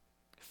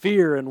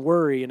 fear and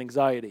worry and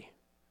anxiety.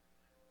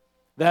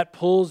 That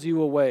pulls you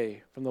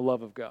away from the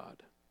love of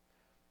God.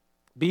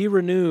 Be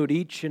renewed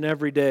each and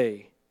every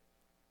day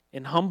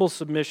in humble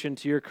submission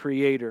to your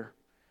Creator,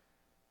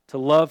 to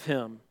love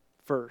Him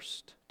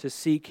first, to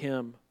seek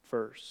Him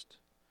first.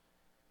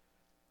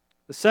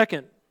 The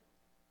second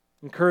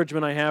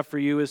encouragement I have for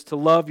you is to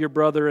love your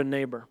brother and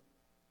neighbor.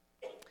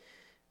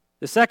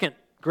 The second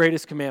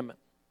greatest commandment.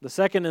 The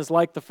second is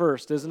like the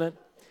first, isn't it?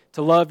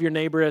 To love your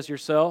neighbor as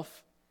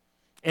yourself.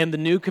 And the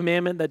new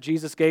commandment that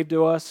Jesus gave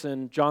to us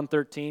in John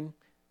 13,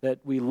 that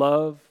we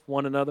love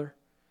one another.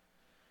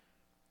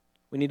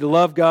 We need to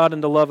love God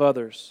and to love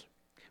others.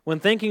 When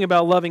thinking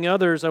about loving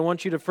others, I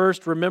want you to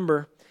first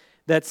remember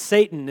that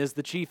Satan is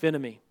the chief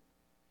enemy.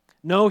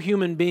 No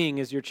human being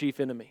is your chief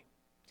enemy.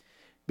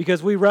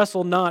 Because we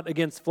wrestle not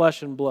against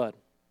flesh and blood,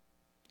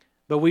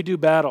 but we do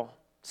battle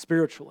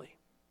spiritually.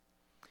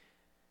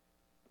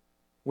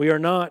 We are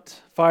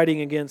not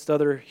fighting against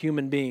other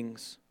human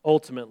beings,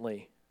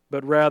 ultimately,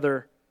 but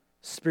rather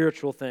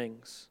spiritual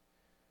things.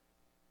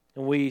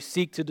 And we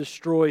seek to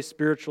destroy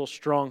spiritual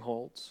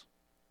strongholds.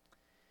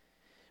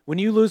 When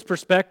you lose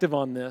perspective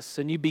on this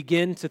and you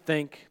begin to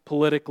think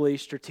politically,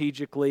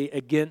 strategically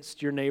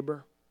against your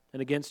neighbor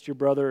and against your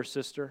brother or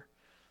sister,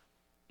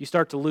 you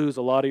start to lose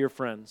a lot of your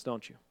friends,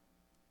 don't you?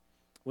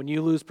 When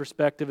you lose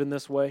perspective in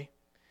this way,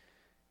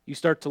 you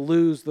start to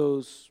lose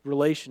those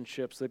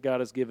relationships that God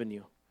has given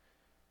you.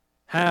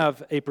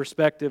 Have a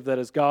perspective that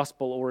is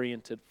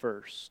gospel-oriented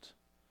first,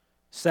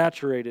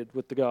 saturated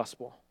with the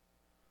gospel.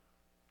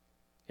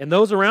 And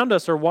those around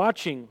us are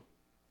watching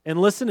and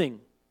listening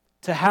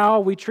to how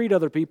we treat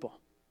other people.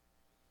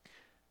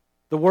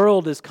 The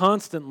world is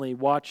constantly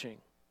watching,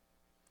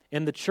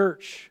 and the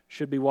church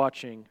should be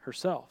watching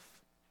herself.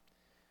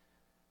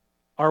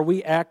 Are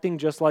we acting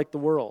just like the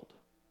world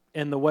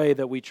in the way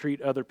that we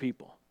treat other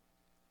people?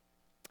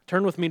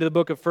 Turn with me to the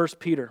book of 1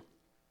 Peter.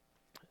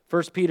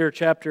 1 Peter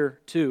chapter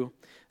 2.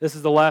 This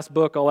is the last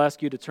book I'll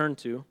ask you to turn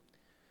to.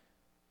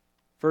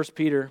 1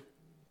 Peter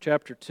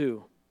chapter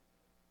 2.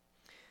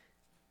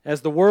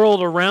 As the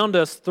world around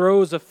us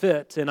throws a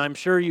fit, and I'm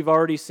sure you've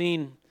already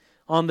seen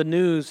on the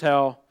news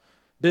how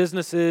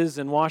businesses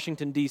in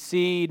Washington,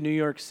 D.C., New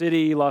York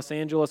City, Los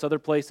Angeles, other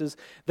places,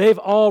 they've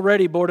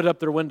already boarded up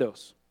their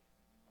windows.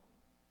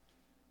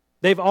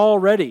 They've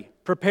already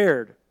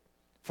prepared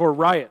for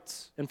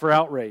riots and for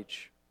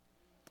outrage.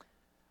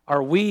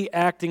 Are we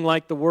acting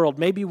like the world?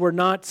 Maybe we're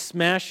not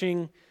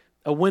smashing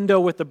a window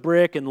with a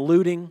brick and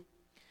looting,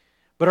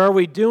 but are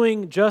we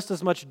doing just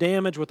as much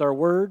damage with our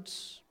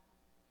words?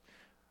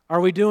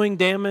 Are we doing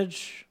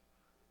damage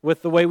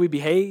with the way we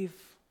behave?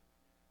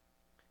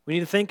 We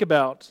need to think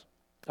about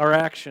our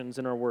actions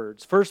and our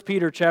words. 1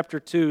 Peter chapter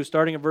 2,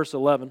 starting at verse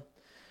 11.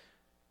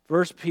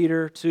 1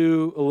 Peter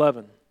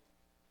 2:11.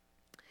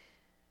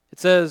 It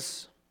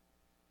says,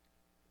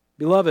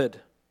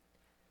 "Beloved,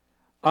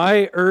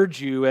 I urge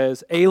you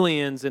as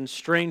aliens and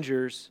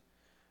strangers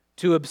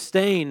to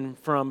abstain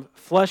from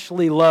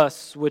fleshly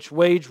lusts which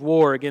wage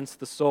war against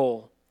the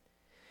soul.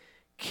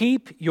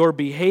 Keep your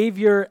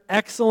behavior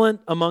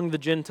excellent among the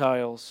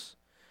Gentiles,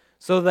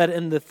 so that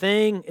in the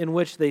thing in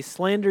which they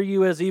slander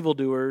you as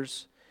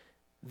evildoers,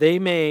 they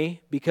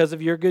may, because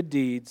of your good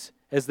deeds,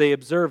 as they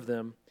observe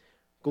them,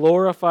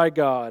 glorify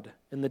God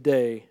in the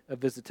day of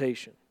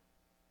visitation."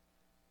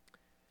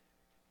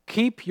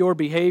 Keep your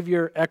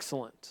behavior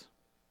excellent.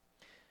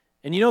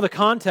 And you know the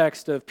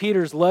context of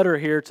Peter's letter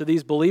here to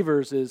these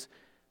believers is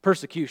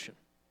persecution.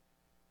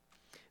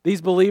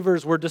 These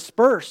believers were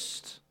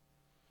dispersed.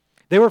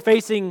 They were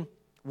facing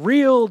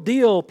real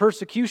deal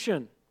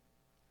persecution.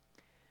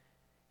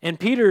 And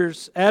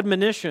Peter's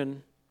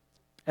admonition,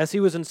 as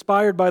he was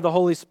inspired by the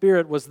Holy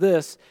Spirit, was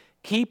this: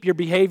 keep your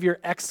behavior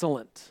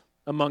excellent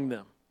among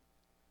them.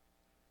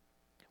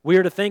 We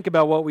are to think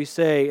about what we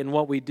say and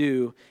what we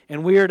do,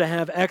 and we are to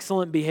have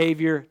excellent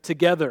behavior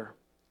together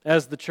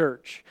as the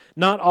church.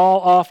 Not all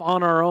off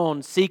on our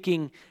own,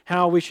 seeking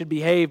how we should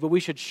behave, but we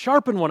should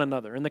sharpen one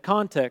another in the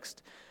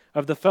context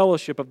of the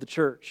fellowship of the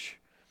church.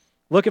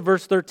 Look at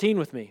verse 13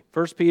 with me.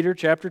 1 Peter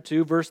chapter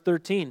 2, verse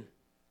 13.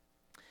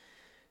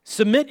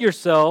 "Submit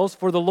yourselves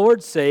for the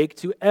Lord's sake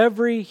to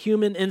every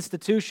human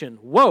institution."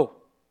 Whoa!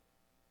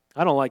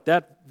 I don't like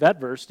that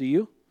verse, do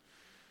you?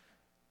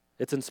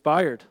 It's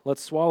inspired.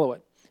 Let's swallow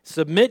it.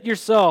 "Submit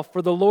yourself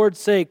for the Lord's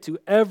sake to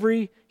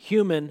every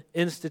human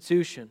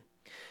institution,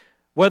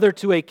 whether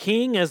to a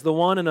king as the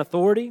one in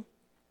authority,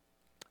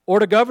 or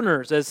to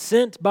governors as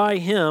sent by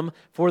him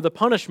for the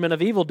punishment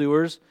of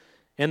evildoers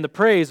and the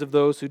praise of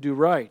those who do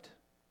right.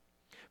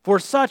 For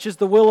such is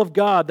the will of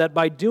God, that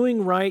by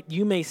doing right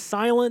you may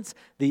silence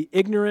the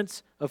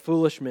ignorance of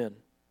foolish men.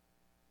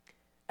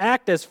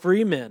 Act as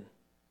free men,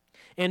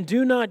 and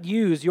do not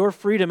use your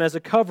freedom as a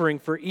covering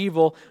for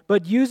evil,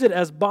 but use it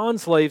as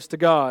bondslaves to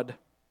God.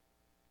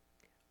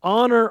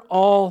 Honor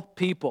all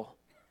people.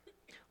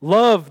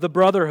 Love the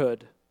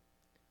brotherhood.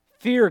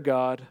 Fear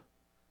God.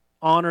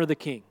 Honor the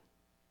king.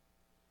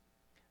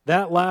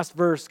 That last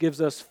verse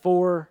gives us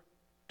 4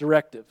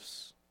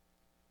 directives.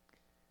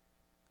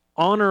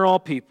 Honor all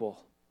people.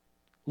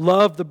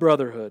 Love the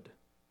brotherhood.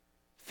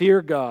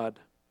 Fear God.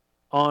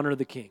 Honor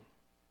the king.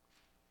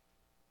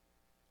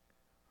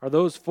 Are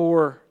those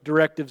 4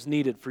 directives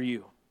needed for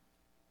you?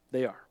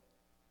 They are.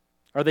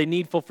 Are they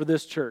needful for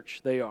this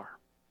church? They are.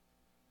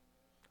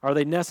 Are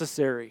they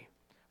necessary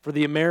for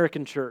the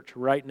American church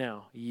right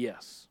now?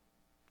 Yes.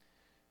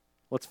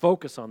 Let's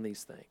focus on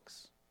these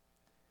things.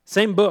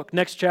 Same book,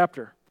 next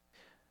chapter.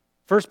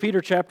 1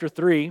 Peter chapter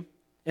 3,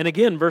 and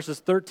again verses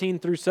 13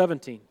 through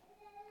 17.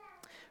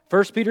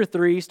 1 Peter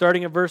 3,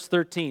 starting at verse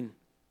 13.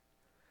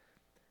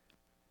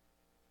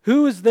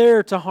 Who is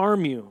there to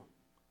harm you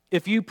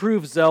if you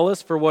prove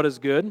zealous for what is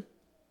good?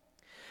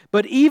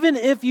 But even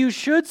if you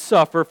should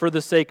suffer for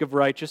the sake of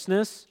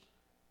righteousness,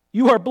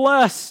 you are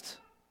blessed.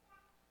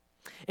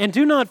 And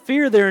do not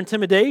fear their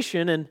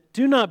intimidation, and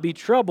do not be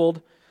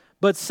troubled,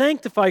 but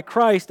sanctify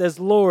Christ as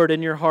Lord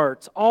in your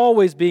hearts,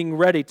 always being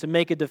ready to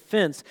make a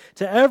defense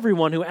to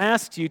everyone who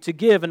asks you to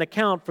give an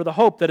account for the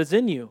hope that is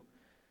in you,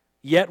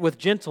 yet with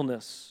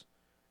gentleness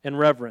and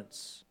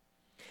reverence.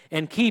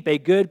 And keep a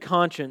good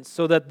conscience,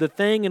 so that the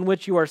thing in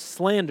which you are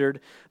slandered,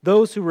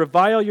 those who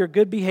revile your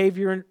good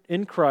behavior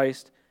in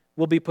Christ,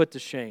 will be put to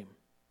shame.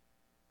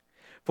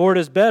 For it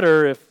is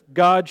better, if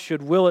God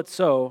should will it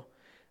so,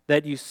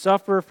 that you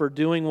suffer for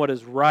doing what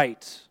is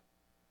right,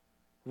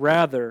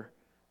 rather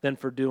than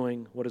for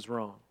doing what is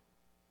wrong.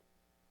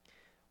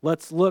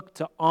 Let's look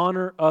to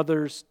honor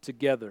others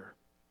together,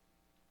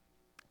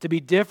 to be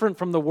different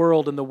from the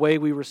world in the way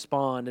we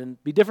respond,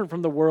 and be different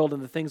from the world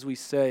in the things we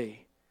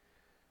say.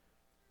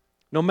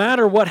 No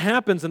matter what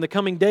happens in the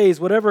coming days,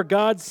 whatever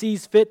God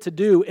sees fit to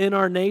do in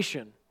our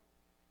nation,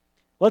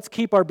 let's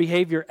keep our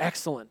behavior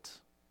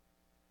excellent.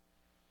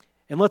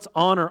 And let's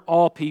honor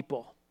all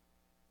people.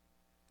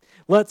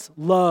 Let's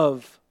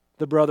love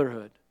the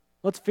brotherhood.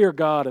 Let's fear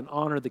God and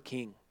honor the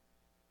king,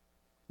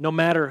 no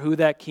matter who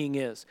that king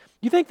is.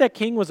 You think that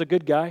king was a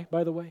good guy,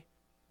 by the way,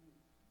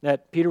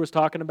 that Peter was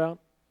talking about?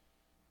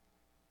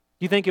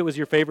 You think it was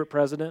your favorite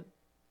president?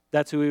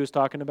 That's who he was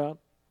talking about?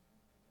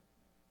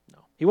 No.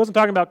 He wasn't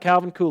talking about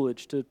Calvin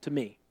Coolidge to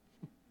me.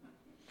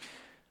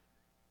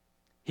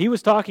 He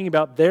was talking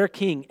about their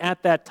king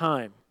at that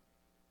time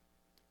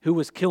who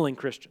was killing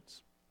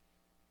Christians.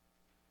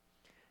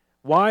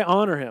 Why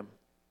honor him?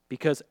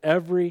 Because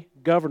every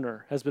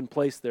governor has been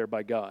placed there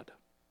by God.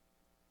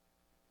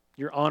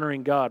 You're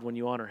honoring God when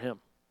you honor him.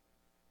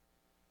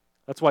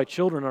 That's why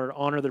children are to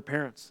honor their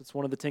parents. It's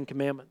one of the 10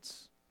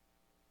 Commandments.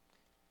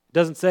 It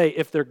doesn't say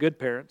if they're good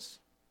parents.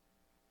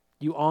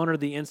 You honor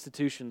the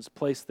institutions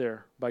placed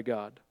there by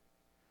God.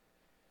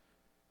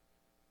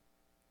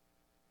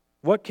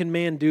 What can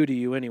man do to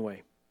you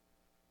anyway?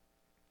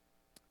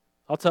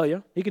 I'll tell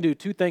you, he can do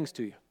 2 things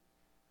to you.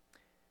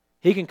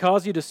 He can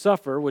cause you to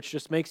suffer, which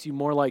just makes you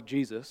more like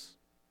Jesus.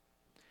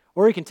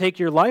 Or he can take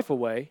your life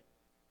away,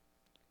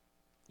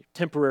 your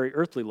temporary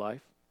earthly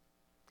life,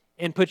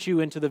 and put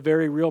you into the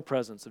very real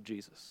presence of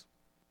Jesus.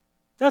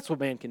 That's what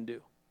man can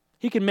do.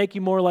 He can make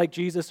you more like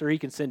Jesus, or he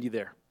can send you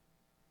there.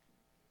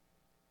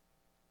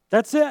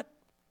 That's it.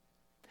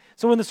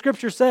 So when the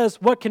scripture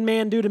says, what can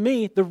man do to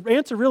me? The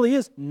answer really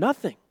is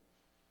nothing.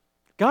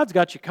 God's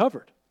got you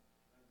covered.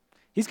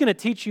 He's going to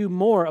teach you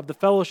more of the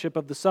fellowship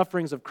of the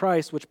sufferings of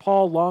Christ, which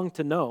Paul longed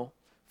to know,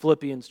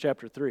 Philippians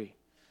chapter 3.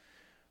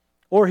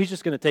 Or he's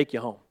just going to take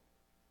you home.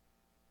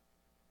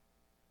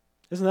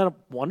 Isn't that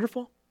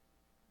wonderful?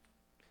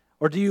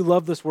 Or do you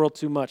love this world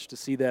too much to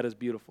see that as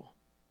beautiful?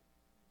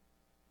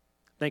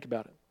 Think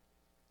about it.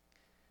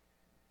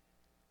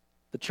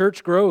 The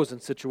church grows in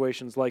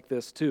situations like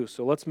this too,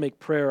 so let's make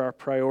prayer our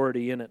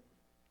priority in it.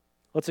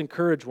 Let's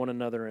encourage one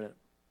another in it.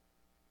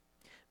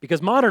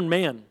 Because modern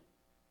man,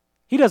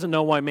 he doesn't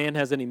know why man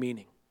has any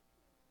meaning.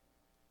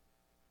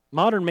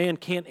 Modern man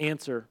can't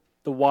answer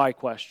the why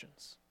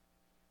questions.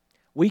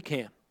 We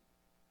can.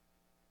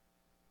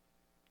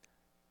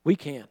 We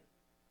can.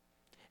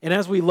 And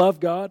as we love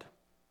God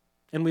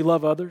and we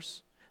love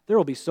others, there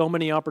will be so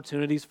many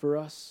opportunities for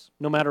us,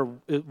 no matter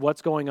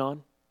what's going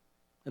on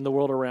in the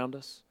world around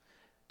us,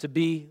 to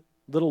be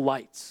little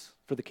lights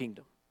for the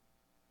kingdom,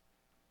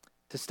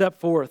 to step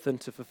forth and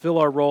to fulfill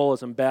our role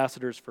as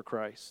ambassadors for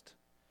Christ.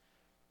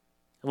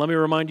 And let me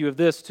remind you of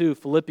this too,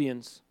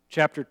 Philippians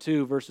chapter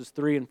 2, verses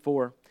 3 and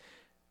 4.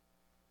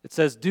 It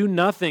says, do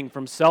nothing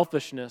from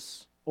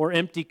selfishness or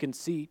empty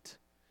conceit,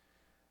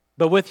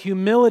 but with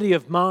humility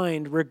of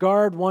mind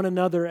regard one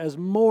another as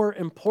more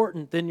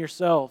important than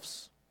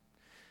yourselves.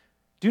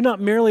 Do not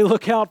merely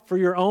look out for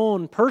your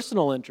own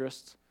personal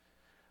interests,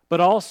 but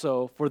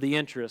also for the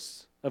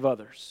interests of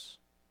others.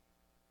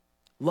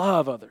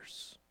 Love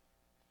others.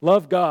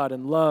 Love God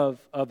and love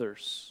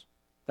others.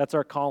 That's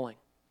our calling.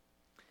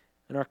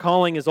 And our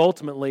calling is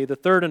ultimately, the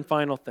third and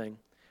final thing,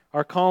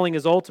 our calling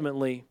is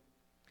ultimately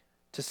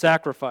to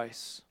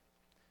sacrifice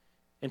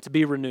and to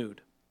be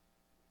renewed.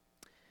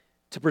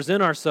 To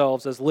present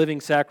ourselves as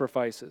living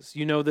sacrifices.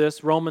 You know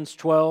this, Romans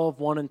 12,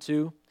 1 and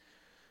 2.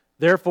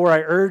 Therefore I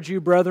urge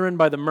you, brethren,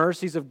 by the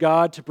mercies of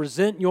God, to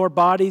present your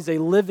bodies a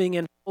living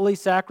and holy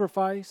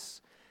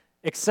sacrifice,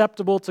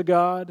 acceptable to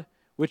God,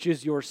 which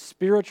is your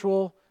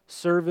spiritual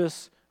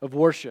service of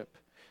worship.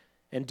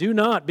 And do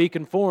not be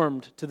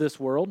conformed to this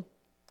world,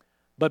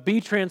 but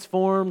be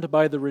transformed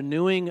by the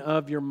renewing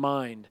of your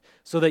mind,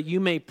 so that you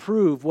may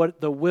prove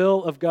what the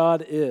will of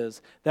God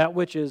is, that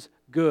which is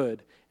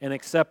good and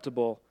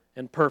acceptable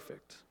and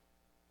perfect.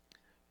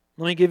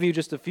 Let me give you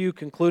just a few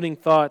concluding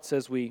thoughts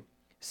as we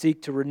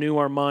seek to renew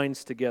our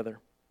minds together.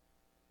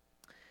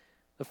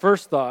 The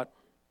first thought,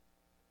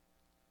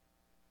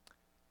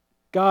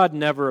 God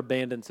never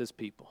abandons His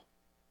people.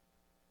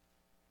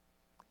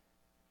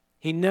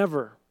 He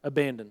never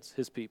abandons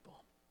His people.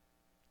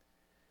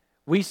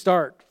 We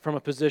start from a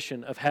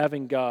position of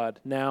having God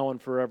now and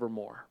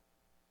forevermore,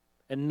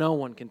 and no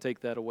one can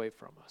take that away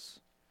from us.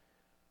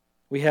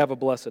 We have a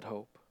blessed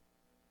hope.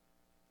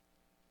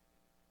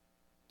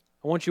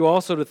 I want you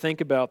also to think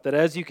about that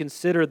as you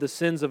consider the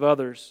sins of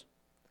others,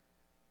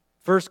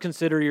 first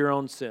consider your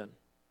own sin.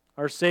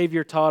 Our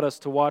Savior taught us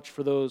to watch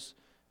for those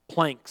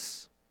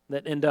planks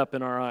that end up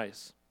in our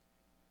eyes.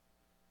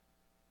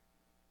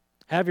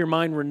 Have your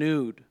mind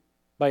renewed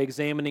by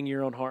examining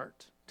your own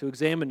heart, to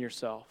examine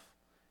yourself,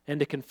 and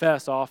to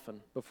confess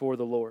often before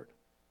the Lord.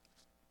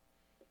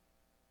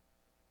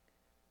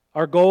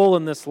 Our goal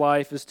in this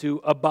life is to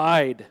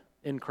abide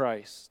in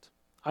Christ.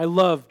 I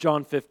love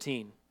John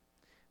 15,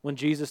 when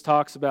Jesus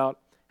talks about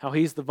how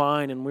He's the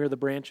vine and we're the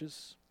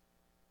branches.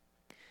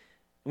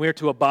 And we are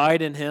to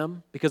abide in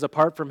Him, because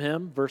apart from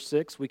Him, verse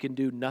 6, we can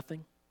do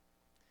nothing.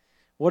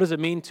 What does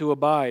it mean to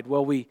abide?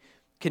 Well, we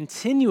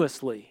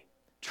continuously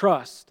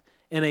trust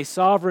in a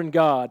sovereign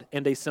God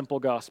and a simple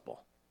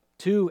gospel.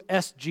 Two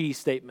SG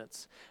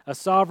statements, a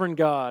sovereign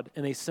God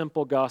and a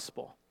simple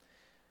gospel.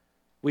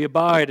 We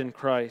abide in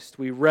Christ,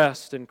 we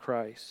rest in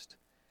Christ,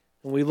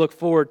 and we look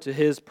forward to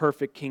His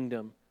perfect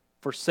kingdom,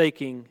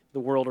 forsaking the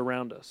world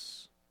around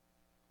us.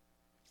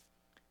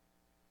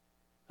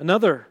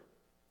 Another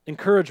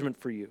encouragement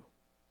for you.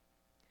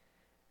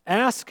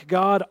 Ask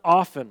God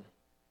often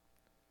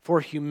for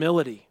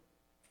humility.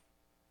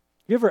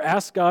 You ever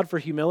asked God for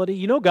humility?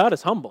 You know God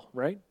is humble,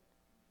 right?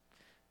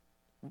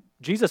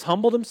 Jesus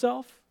humbled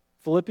Himself.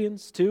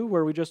 Philippians 2,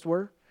 where we just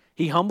were.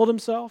 He humbled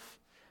Himself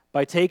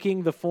by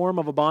taking the form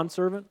of a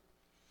bondservant.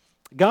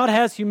 God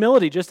has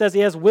humility just as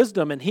He has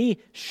wisdom, and He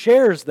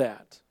shares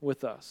that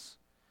with us.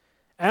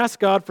 Ask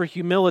God for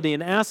humility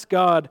and ask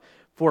God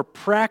for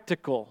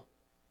practical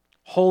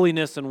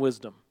holiness and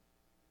wisdom,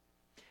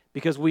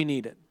 because we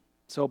need it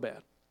so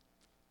bad.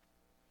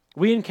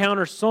 We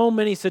encounter so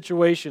many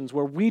situations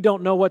where we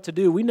don't know what to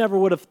do. We never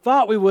would have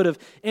thought we would have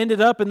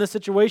ended up in this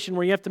situation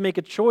where you have to make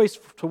a choice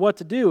to what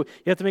to do. You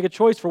have to make a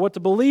choice for what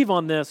to believe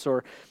on this,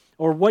 or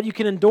what you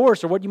can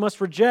endorse, or what you must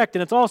reject,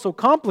 and it's all so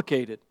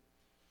complicated.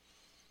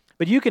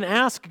 But you can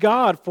ask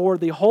God for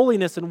the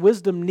holiness and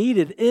wisdom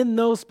needed in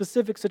those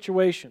specific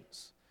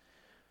situations.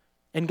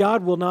 And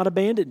God will not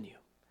abandon you.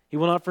 He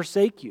will not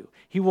forsake you.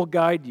 He will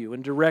guide you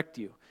and direct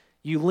you.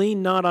 You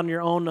lean not on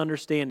your own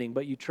understanding,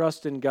 but you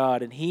trust in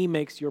God, and He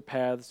makes your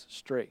paths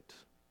straight.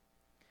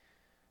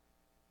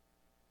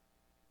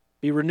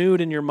 Be renewed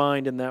in your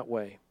mind in that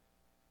way.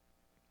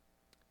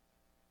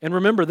 And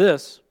remember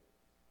this,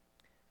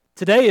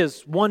 today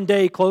is one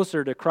day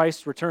closer to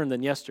Christ's return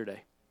than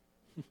yesterday.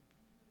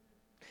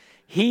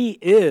 He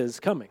is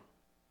coming.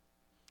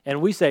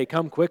 And we say,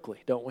 come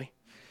quickly, don't we?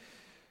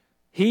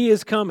 He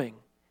is coming.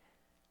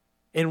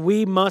 And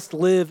we must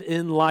live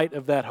in light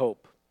of that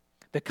hope.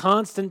 The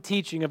constant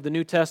teaching of the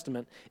New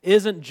Testament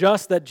isn't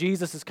just that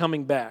Jesus is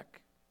coming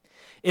back.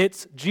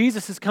 It's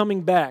Jesus is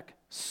coming back.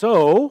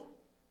 So,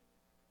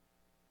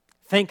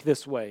 think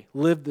this way,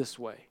 live this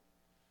way.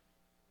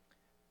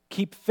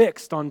 Keep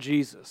fixed on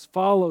Jesus.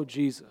 Follow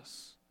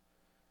Jesus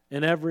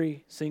in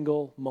every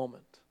single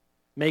moment.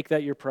 Make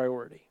that your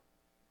priority.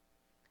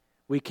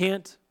 We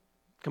can't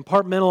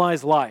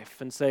compartmentalize life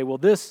and say, well,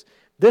 this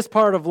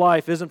part of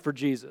life isn't for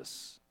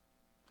Jesus.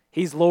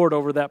 He's Lord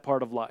over that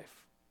part of life.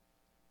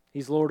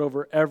 He's Lord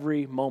over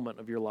every moment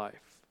of your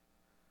life.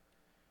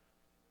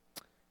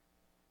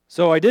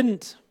 So I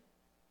didn't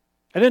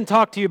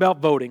talk to you about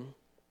voting,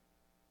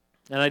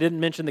 and I didn't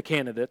mention the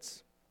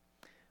candidates.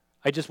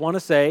 I just want to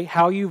say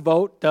how you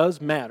vote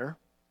does matter.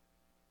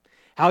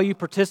 How you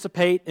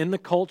participate in the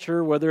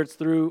culture, whether it's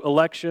through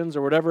elections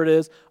or whatever it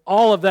is,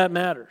 all of that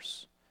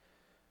matters.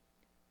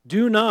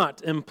 Do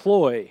not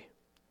employ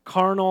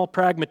carnal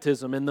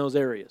pragmatism in those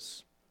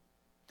areas.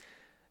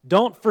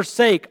 Don't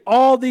forsake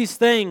all these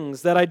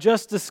things that I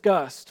just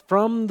discussed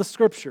from the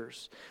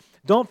Scriptures.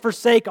 Don't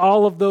forsake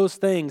all of those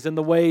things in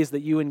the ways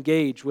that you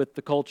engage with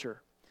the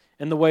culture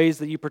and the ways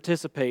that you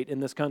participate in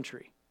this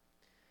country.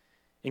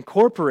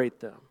 Incorporate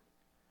them.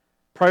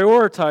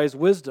 Prioritize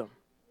wisdom.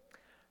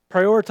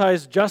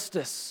 Prioritize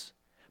justice.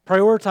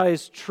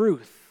 Prioritize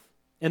truth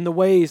in the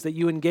ways that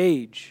you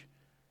engage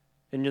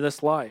in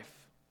this life.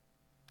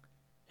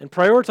 And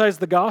prioritize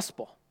the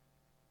gospel,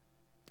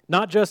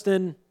 not just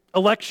in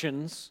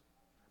elections,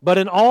 but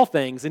in all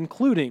things,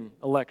 including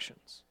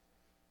elections.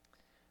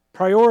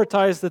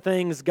 Prioritize the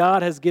things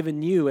God has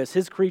given you as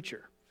His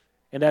creature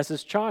and as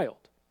His child,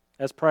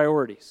 as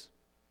priorities.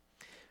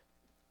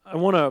 I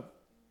want to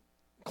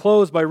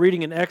close by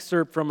reading an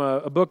excerpt from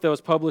a book that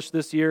was published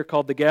this year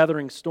called The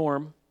Gathering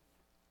Storm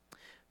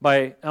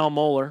by Al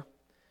Mohler.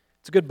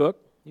 It's a good book.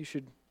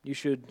 You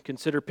should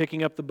consider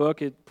picking up the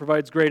book. It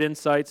provides great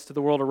insights to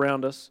the world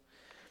around us.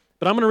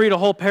 But I'm going to read a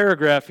whole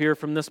paragraph here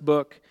from this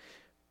book,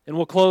 and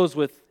we'll close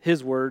with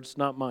his words,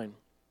 not mine.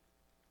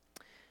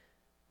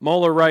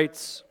 Mohler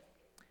writes,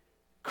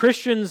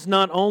 Christians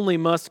not only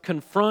must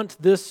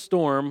confront this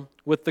storm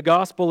with the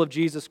gospel of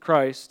Jesus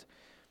Christ,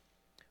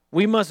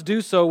 we must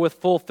do so with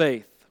full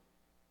faith.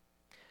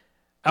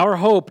 Our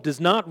hope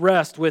does not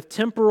rest with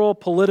temporal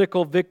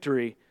political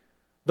victory,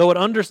 though it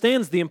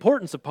understands the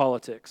importance of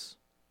politics.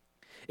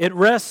 It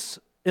rests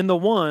in the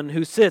one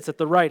who sits at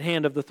the right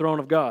hand of the throne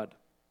of God.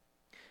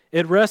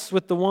 It rests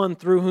with the one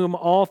through whom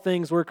all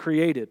things were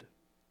created.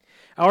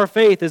 Our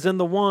faith is in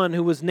the one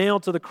who was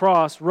nailed to the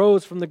cross,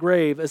 rose from the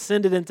grave,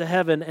 ascended into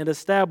heaven, and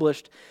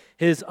established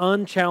His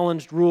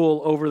unchallenged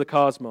rule over the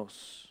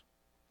cosmos.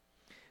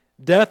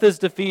 Death is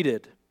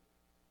defeated,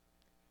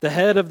 the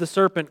head of the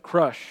serpent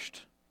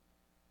crushed.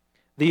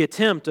 The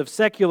attempt of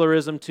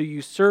secularism to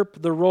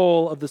usurp the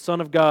role of the Son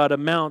of God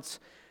amounts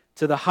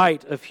to the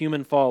height of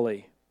human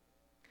folly.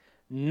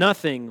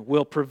 Nothing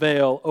will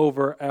prevail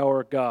over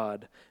our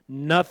God.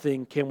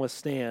 Nothing can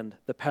withstand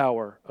the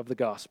power of the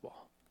gospel.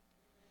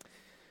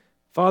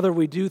 Father,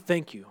 we do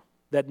thank You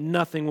that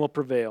nothing will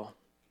prevail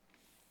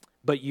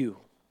but You.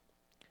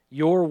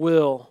 Your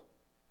will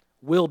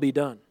be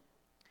done.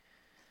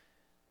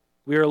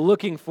 We are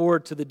looking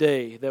forward to the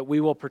day that we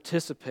will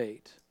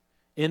participate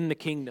in the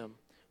kingdom,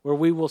 where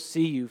we will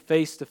see You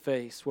face to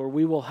face, where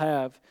we will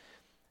have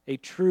a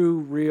true,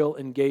 real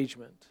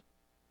engagement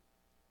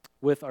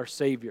with our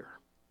Savior.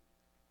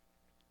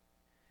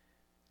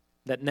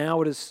 That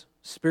now it is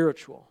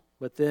spiritual,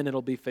 but then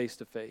it'll be face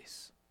to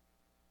face.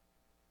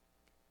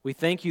 We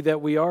thank You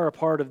that we are a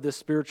part of this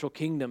spiritual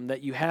kingdom,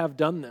 that You have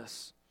done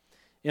this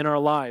in our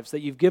lives,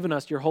 that You've given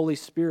us Your Holy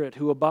Spirit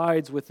who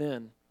abides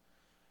within,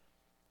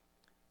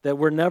 that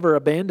we're never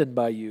abandoned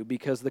by You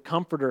because the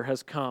Comforter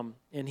has come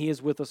and He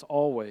is with us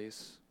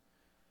always.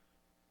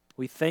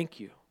 We thank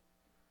You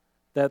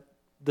that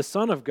the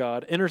Son of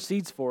God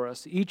intercedes for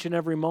us each and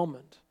every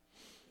moment,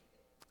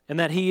 and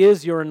that He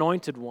is Your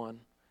anointed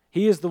one.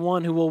 He is the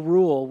one who will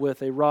rule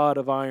with a rod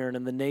of iron,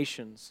 and the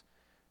nations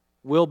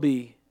will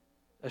be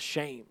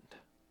ashamed.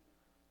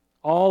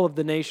 All of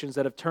the nations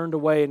that have turned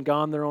away and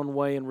gone their own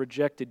way and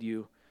rejected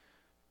You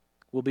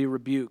will be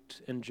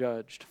rebuked and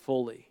judged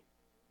fully.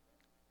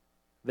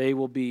 They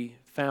will be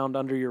found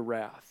under Your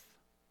wrath.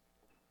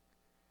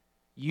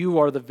 You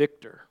are the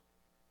victor.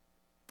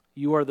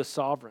 You are the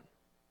sovereign.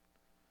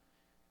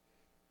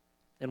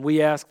 And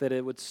we ask that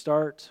it would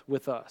start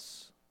with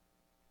us,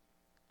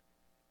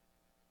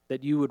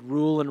 that You would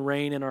rule and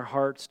reign in our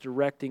hearts,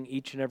 directing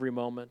each and every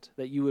moment,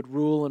 that You would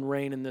rule and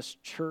reign in this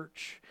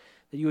church,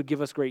 that You would give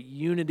us great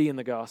unity in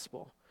the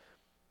gospel,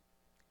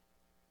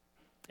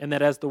 and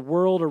that as the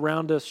world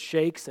around us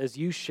shakes, as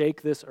You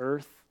shake this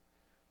earth,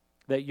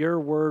 that Your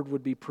word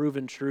would be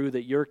proven true,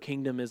 that Your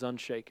kingdom is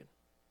unshaken.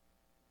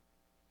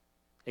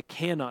 It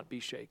cannot be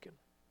shaken.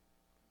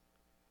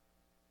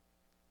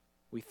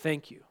 We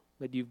thank You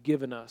that You've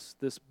given us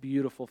this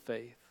beautiful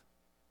faith,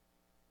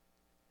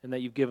 and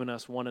that You've given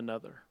us one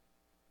another.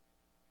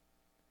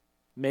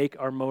 Make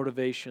our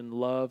motivation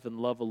love and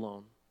love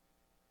alone,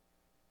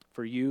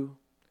 for You,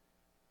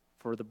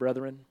 for the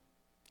brethren,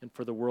 and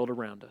for the world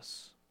around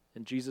us.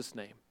 In Jesus'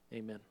 name,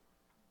 amen.